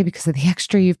you pay because of the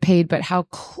extra you've paid, but how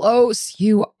close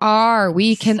you are.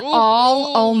 We can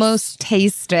all almost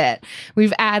taste it.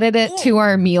 We've added it to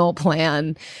our meal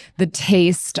plan, the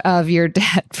taste of your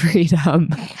debt freedom,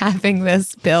 having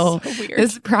this bill,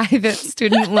 this private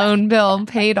student loan bill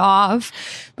paid off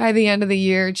by the end of the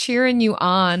year, cheering you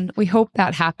on. We hope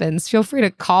that happens. Feel free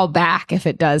to call back if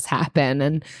it does happen,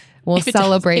 and we'll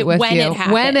celebrate with you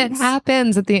when it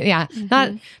happens at the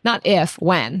not if,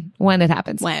 when it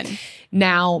happens. When.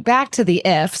 Now, back to the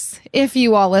ifs. If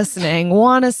you all listening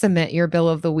want to submit your bill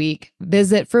of the week,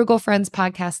 visit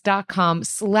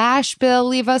frugalfriendspodcast.com/bill.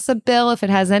 Leave us a bill if it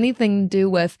has anything to do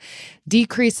with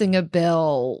decreasing a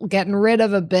bill, getting rid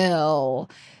of a bill,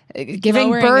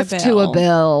 giving birth to a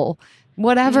bill,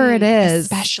 whatever it is.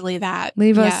 Especially that.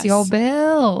 Leave us your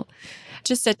bill.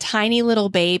 Just a tiny little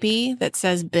baby that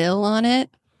says Bill on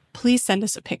it. Please send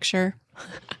us a picture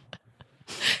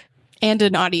and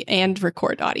an audio and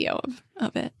record audio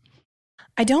of it.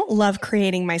 I don't love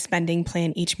creating my spending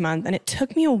plan each month, and it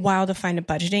took me a while to find a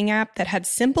budgeting app that had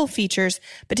simple features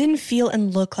but didn't feel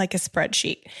and look like a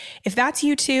spreadsheet. If that's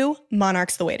you too,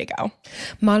 Monarch's the way to go.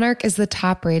 Monarch is the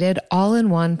top-rated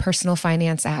all-in-one personal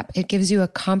finance app. It gives you a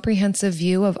comprehensive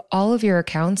view of all of your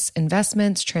accounts,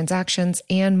 investments, transactions,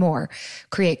 and more.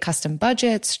 Create custom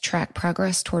budgets, track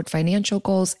progress toward financial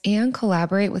goals, and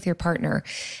collaborate with your partner.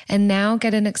 And now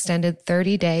get an extended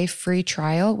 30-day free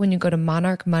trial when you go to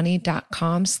monarchmoney.com/frugal.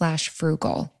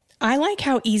 I like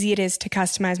how easy it is to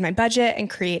customize my budget and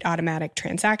create automatic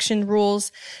transaction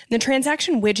rules. The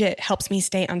transaction widget helps me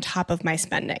stay on top of my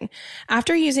spending.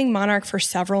 After using Monarch for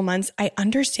several months, I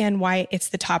understand why it's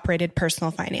the top-rated personal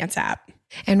finance app.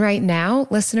 And right now,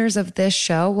 listeners of this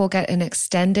show will get an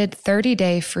extended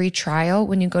 30-day free trial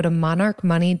when you go to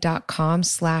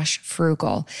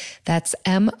monarchmoney.com/frugal. That's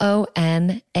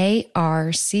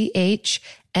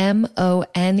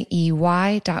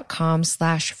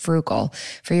monarchmoney.com/frugal.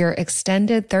 For your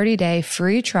extended 30-day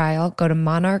free trial, go to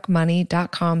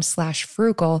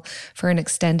monarchmoney.com/frugal for an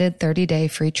extended 30-day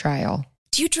free trial.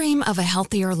 Do you dream of a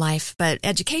healthier life, but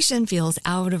education feels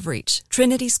out of reach?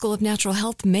 Trinity School of Natural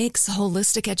Health makes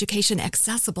holistic education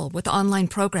accessible with online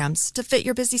programs to fit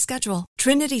your busy schedule.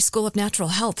 Trinity School of Natural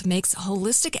Health makes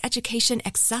holistic education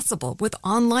accessible with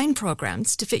online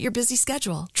programs to fit your busy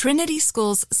schedule. Trinity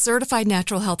School's Certified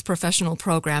Natural Health Professional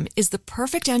Program is the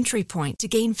perfect entry point to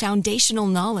gain foundational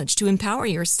knowledge to empower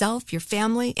yourself, your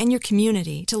family, and your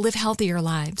community to live healthier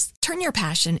lives. Turn your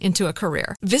passion into a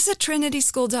career. Visit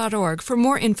trinityschool.org for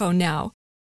more info now.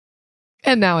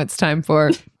 And now it's time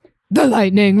for the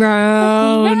lightning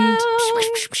round.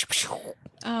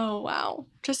 Oh, wow.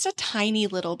 Just a tiny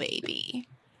little baby.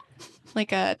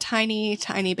 Like a tiny,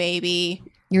 tiny baby.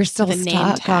 You're still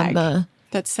stuck on the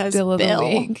that says Bill of the Bill.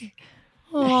 week.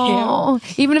 Oh,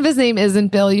 even if his name isn't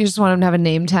Bill, you just want him to have a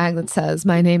name tag that says,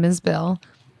 "My name is Bill."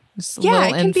 Yeah,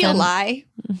 it can be a lie.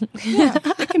 Yeah,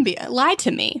 it can be a lie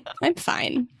to me. I'm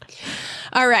fine.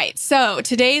 All right. So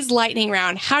today's lightning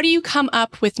round. How do you come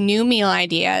up with new meal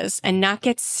ideas and not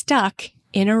get stuck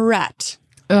in a rut?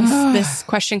 This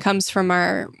question comes from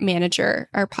our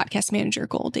podcast manager,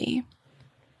 Goldie.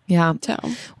 Yeah. So,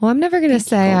 well, I'm never going to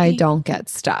say I don't get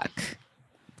stuck.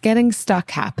 Getting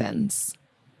stuck happens.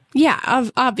 Yeah,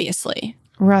 obviously.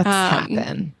 Ruts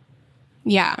happen.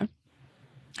 Yeah.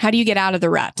 How do you get out of the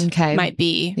rut? Okay. Might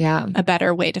be a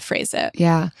better way to phrase it.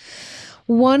 Yeah.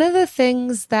 One of the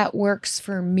things that works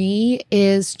for me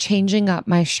is changing up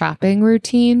my shopping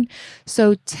routine.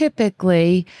 So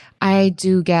typically, I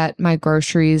do get my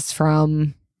groceries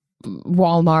from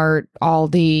Walmart,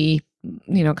 Aldi,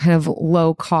 kind of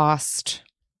low cost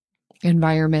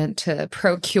environment to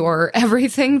procure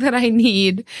everything that I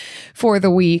need for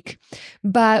the week.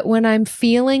 But when I'm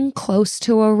feeling close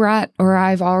to a rut, or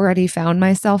I've already found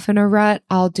myself in a rut,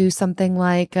 I'll do something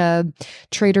like a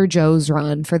Trader Joe's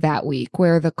run for that week,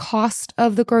 where the cost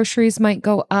of the groceries might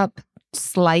go up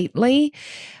slightly,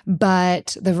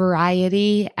 but the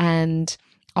variety and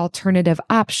alternative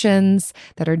options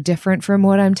that are different from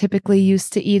what I'm typically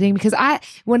used to eating. Because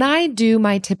when I do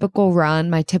my typical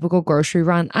grocery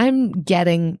run, I'm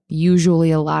getting usually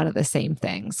a lot of the same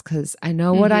things because I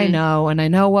know what I know and I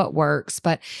know what works.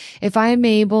 But if I'm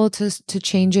able to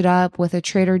change it up with a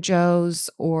Trader Joe's,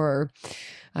 or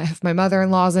if my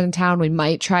mother-in-law's in town, we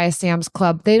might try a Sam's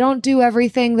Club. They don't do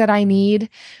everything that I need,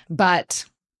 but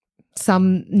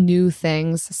some new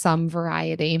things, some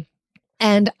variety.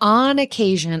 And on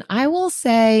occasion, I will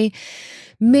say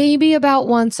maybe about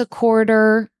once a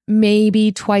quarter,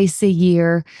 maybe twice a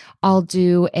year, I'll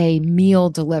do a meal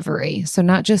delivery. So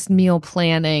not just meal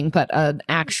planning, but an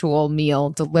actual meal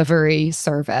delivery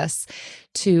service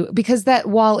because that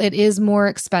while it is more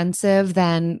expensive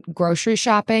than grocery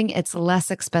shopping, it's less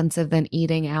expensive than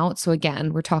eating out. So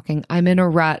again, we're talking, I'm in a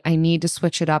rut. I need to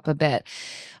switch it up a bit.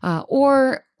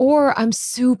 Or I'm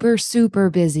super, super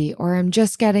busy, or I'm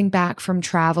just getting back from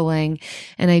traveling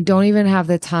and I don't even have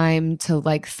the time to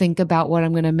like think about what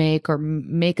I'm going to make or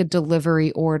make a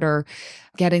delivery order.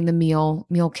 Getting the meal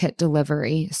kit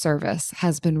delivery service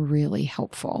has been really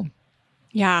helpful.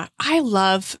 Yeah, I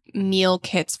love meal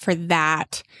kits for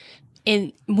that.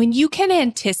 And when you can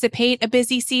anticipate a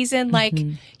busy season, like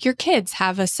your kids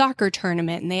have a soccer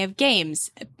tournament and they have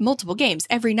games, multiple games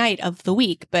every night of the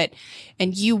week,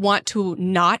 and you want to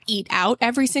not eat out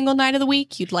every single night of the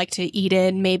week, you'd like to eat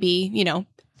in maybe,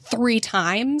 3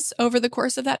 times over the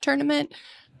course of that tournament,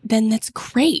 then that's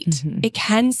great. It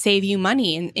can save you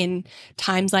money in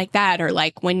times like that, or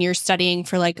like when you're studying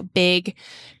for like a big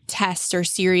test or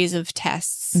series of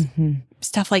tests,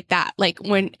 stuff like that. Like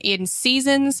when in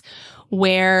seasons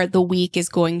where the week is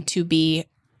going to be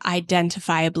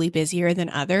identifiably busier than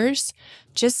others,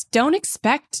 just don't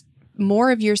expect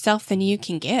more of yourself than you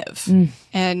can give.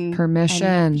 And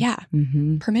permission.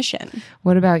 Permission.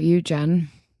 What about you, Jen?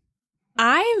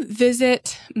 I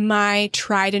visit my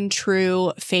tried and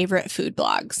true favorite food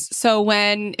blogs. So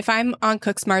if I'm on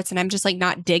CookSmarts and I'm just like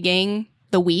not digging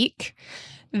the week,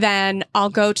 then I'll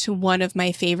go to one of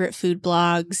my favorite food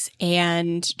blogs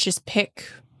and just pick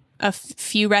a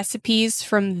few recipes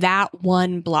from that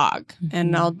one blog.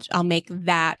 And I'll make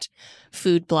that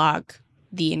food blog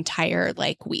the entire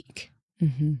like week.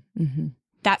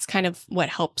 That's kind of what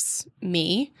helps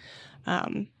me.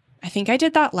 I think I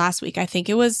did that last week. I think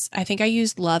I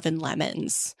used Love and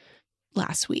Lemons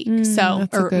last week.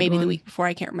 Or maybe the week before.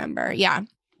 I can't remember. Yeah.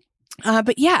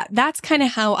 But yeah, that's kind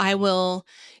of how I will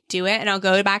do it. And I'll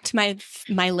go back to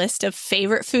my list of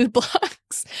favorite food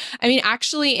blogs. I mean,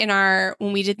 actually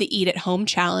when we did the Eat at Home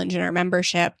challenge in our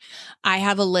membership, I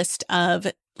have a list of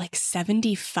like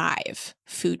 75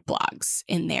 food blogs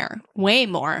in there. Way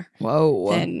more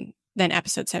than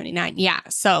episode 79. Yeah.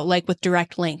 So like with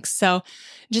direct links. So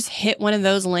just hit one of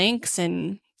those links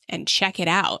and check it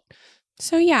out.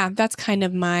 So yeah, that's kind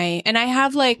of and I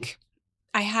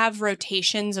have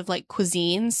rotations of like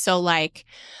cuisines. So like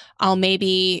I'll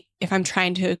maybe, if I'm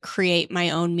trying to create my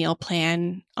own meal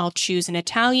plan, I'll choose an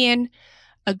Italian,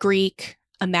 a Greek,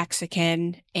 a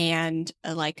Mexican, and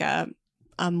a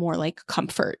more like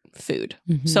comfort food.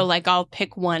 So like I'll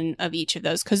pick one of each of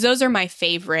those because those are my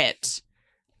favorite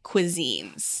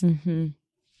cuisines,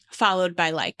 followed by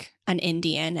like an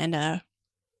Indian and a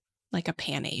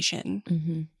Pan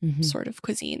Asian sort of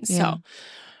cuisine. Yeah.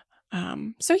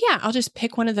 So yeah, I'll just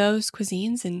pick one of those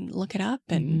cuisines and look it up.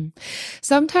 And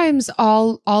sometimes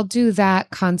I'll do that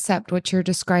concept, what you're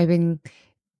describing,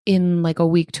 in like a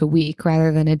week to week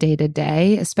rather than a day to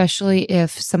day, especially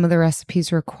if some of the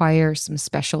recipes require some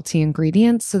specialty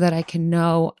ingredients so that I can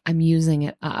know I'm using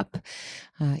it up.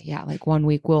 Like one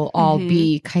week will all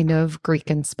be kind of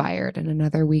Greek inspired and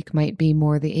another week might be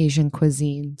more the Asian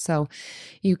cuisine. So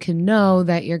you can know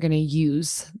that you're going to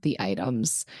use the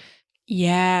items.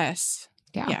 Yes.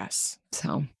 Yeah. Yes.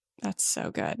 So that's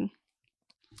so good.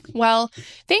 Well,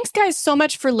 thanks guys so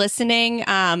much for listening.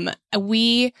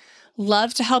 We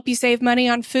love to help you save money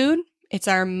on food. It's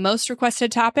our most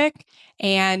requested topic.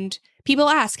 And people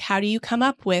ask, how do you come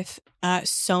up with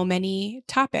so many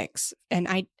topics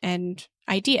and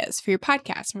ideas for your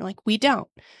podcast? And we're like, we don't.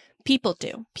 People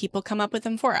do. People come up with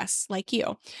them for us, like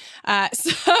you.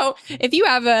 So if you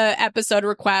have an episode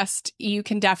request, you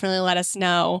can definitely let us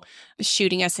know,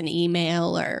 shooting us an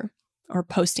email or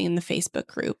posting in the Facebook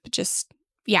group.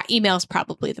 Email is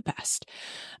probably the best.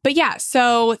 But yeah,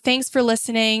 so thanks for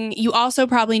listening. You also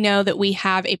probably know that we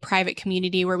have a private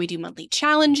community where we do monthly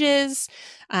challenges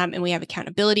and we have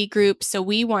accountability groups. So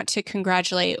we want to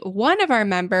congratulate one of our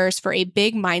members for a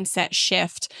big mindset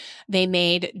shift they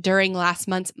made during last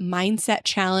month's mindset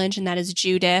challenge, and that is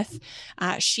Judith.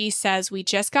 She says, we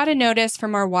just got a notice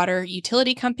from our water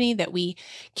utility company that we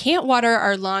can't water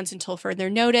our lawns until further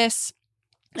notice,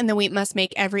 and then we must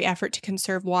make every effort to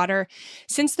conserve water.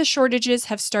 Since the shortages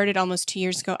have started almost 2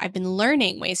 years ago, I've been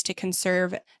learning ways to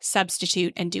conserve,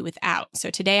 substitute, and do without. So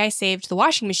today I saved the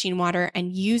washing machine water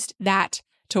and used that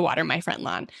to water my front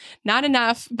lawn. Not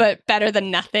enough, but better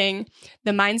than nothing.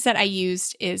 The mindset I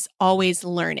used is always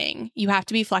learning. You have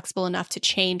to be flexible enough to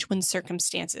change when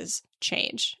circumstances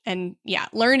change. And yeah,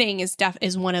 learning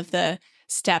is one of the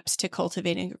steps to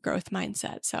cultivating a growth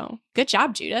mindset. So good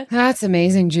job, Judith. That's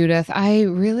amazing, Judith. I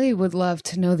really would love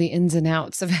to know the ins and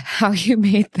outs of how you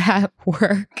made that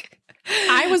work.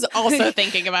 I was also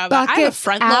thinking about that. I have a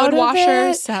front load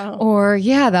washer, so or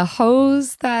the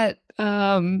hose that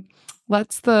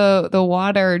lets the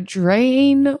water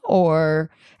drain,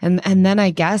 and then I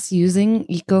guess using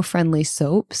eco-friendly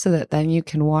soap so that then you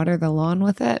can water the lawn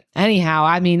with it. Anyhow,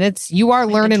 I mean, you are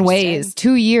learning ways.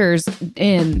 2 years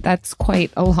in, that's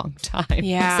quite a long time.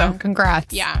 Yeah. So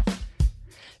congrats. Yeah.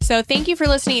 So thank you for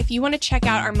listening. If you want to check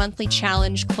out our monthly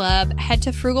challenge club, head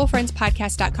to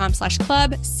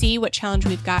frugalfriendspodcast.com/club. See what challenge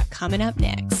we've got coming up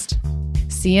next.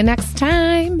 See you next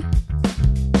time.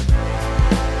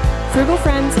 Frugal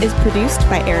Friends is produced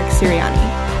by Eric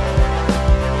Siriani.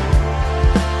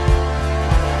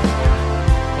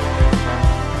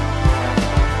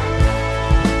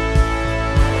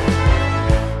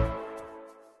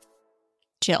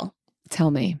 Jill.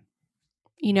 Tell me.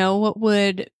 You know what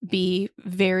would be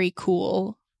very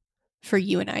cool for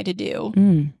you and I to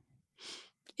do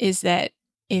is that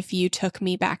if you took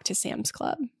me back to Sam's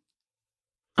Club.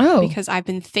 Oh. Because I've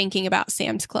been thinking about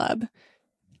Sam's Club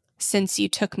since you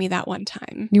took me that one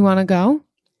time. You want to go?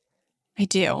 I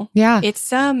do. Yeah.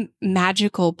 It's a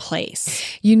magical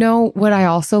place. You know what I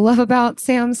also love about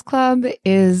Sam's Club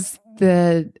is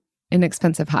the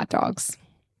inexpensive hot dogs.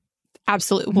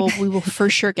 Absolutely. Well, we will for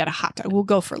sure get a hot dog. We'll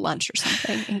go for lunch or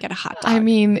something and get a hot dog. I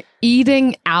mean,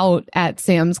 eating out at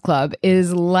Sam's Club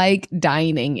is like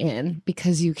dining in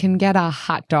because you can get a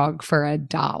hot dog for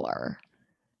 $1.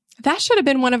 That should have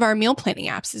been one of our meal planning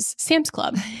apps is Sam's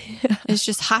Club. It's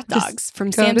just hot dogs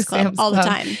from Sam's Club all the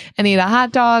time. And eat a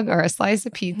hot dog or a slice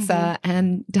of pizza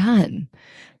and done.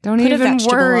 Don't Put even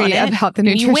worry about the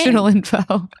nutritional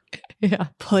info. Yeah.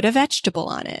 Put a vegetable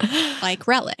on it, like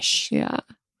relish. Yeah.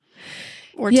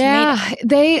 Or tomato.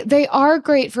 They are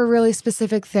great for really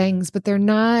specific things, but they're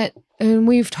not, and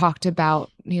we've talked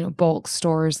about, bulk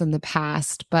stores in the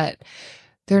past, but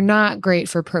they're not great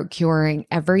for procuring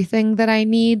everything that I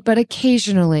need. But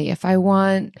occasionally, if I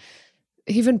want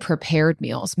even prepared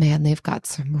meals, man, they've got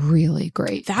some really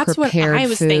great That's what I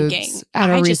was thinking.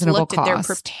 At a reasonable cost. At their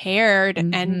prepared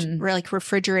and like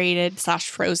refrigerated /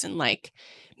 frozen like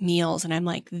meals. And I'm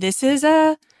like, this is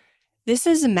a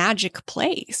magic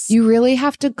place. You really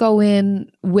have to go in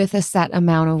with a set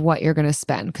amount of what you're going to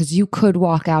spend because you could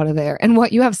walk out of there and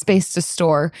what you have space to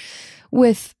store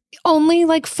with only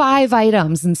like 5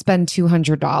 items and spend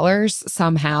 $200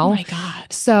 somehow. Oh my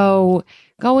God. So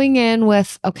going in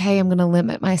with, okay, I'm going to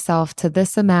limit myself to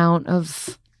this amount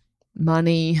of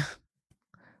money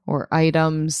or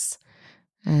items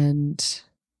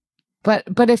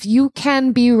But if you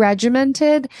can be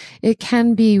regimented, it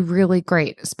can be really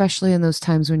great, especially in those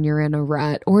times when you're in a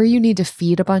rut or you need to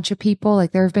feed a bunch of people.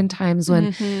 Like there have been times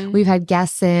when we've had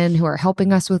guests in who are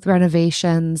helping us with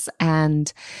renovations,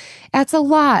 and that's a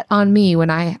lot on me when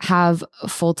I have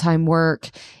full-time work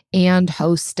and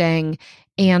hosting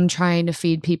and trying to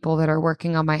feed people that are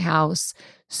working on my house.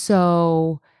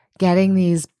 So getting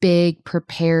these big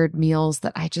prepared meals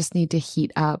that I just need to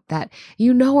heat up that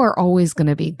are always going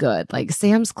to be good. Like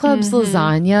Sam's Club's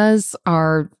lasagnas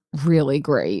are really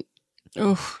great.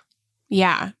 Oof.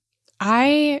 Yeah.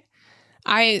 I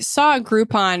saw a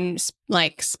Groupon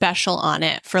like special on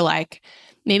it for like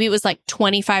maybe it was like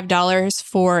 $25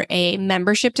 for a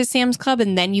membership to Sam's Club,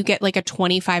 and then you get like a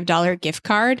 $25 gift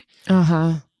card.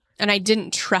 Uh-huh. And I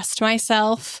didn't trust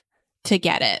myself to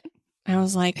get it. I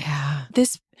was like,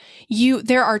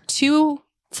 there are 2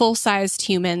 full-sized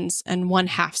humans and 1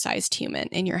 half-sized human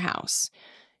in your house.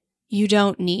 You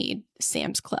don't need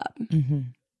Sam's Club.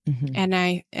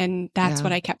 And that's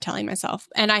what I kept telling myself.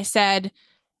 And I said,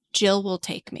 Jill will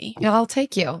take me. Yeah, I'll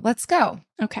take you. Let's go.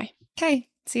 Okay.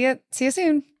 See you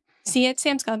soon. See you at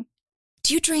Sam's Club.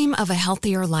 Do you dream of a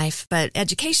healthier life, but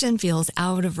education feels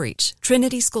out of reach?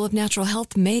 Trinity School of Natural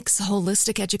Health makes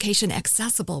holistic education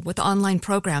accessible with online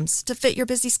programs to fit your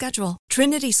busy schedule.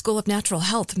 Trinity School of Natural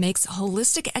Health makes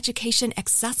holistic education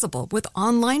accessible with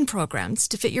online programs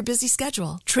to fit your busy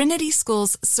schedule. Trinity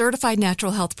School's Certified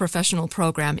Natural Health Professional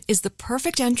Program is the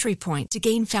perfect entry point to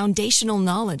gain foundational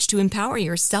knowledge to empower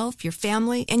yourself, your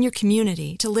family, and your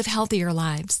community to live healthier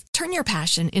lives. Turn your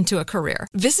passion into a career.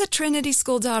 Visit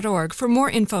trinityschool.org for more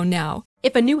info now.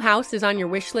 If a new house is on your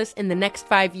wish list in the next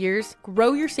 5 years,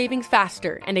 grow your savings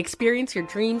faster and experience your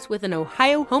dreams with an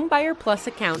Ohio Homebuyer Plus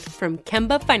account from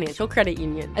Kemba Financial Credit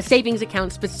Union. A savings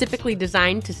account specifically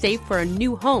designed to save for a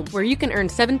new home, where you can earn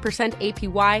 7%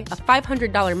 APY, a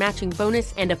 $500 matching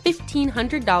bonus, and a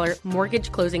 $1,500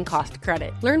 mortgage closing cost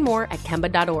credit. Learn more at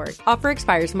Kemba.org. Offer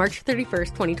expires March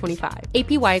 31st, 2025.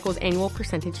 APY equals annual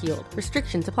percentage yield.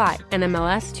 Restrictions apply.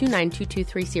 NMLS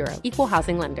 292230. Equal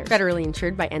housing lender. Federally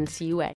insured by NCUA.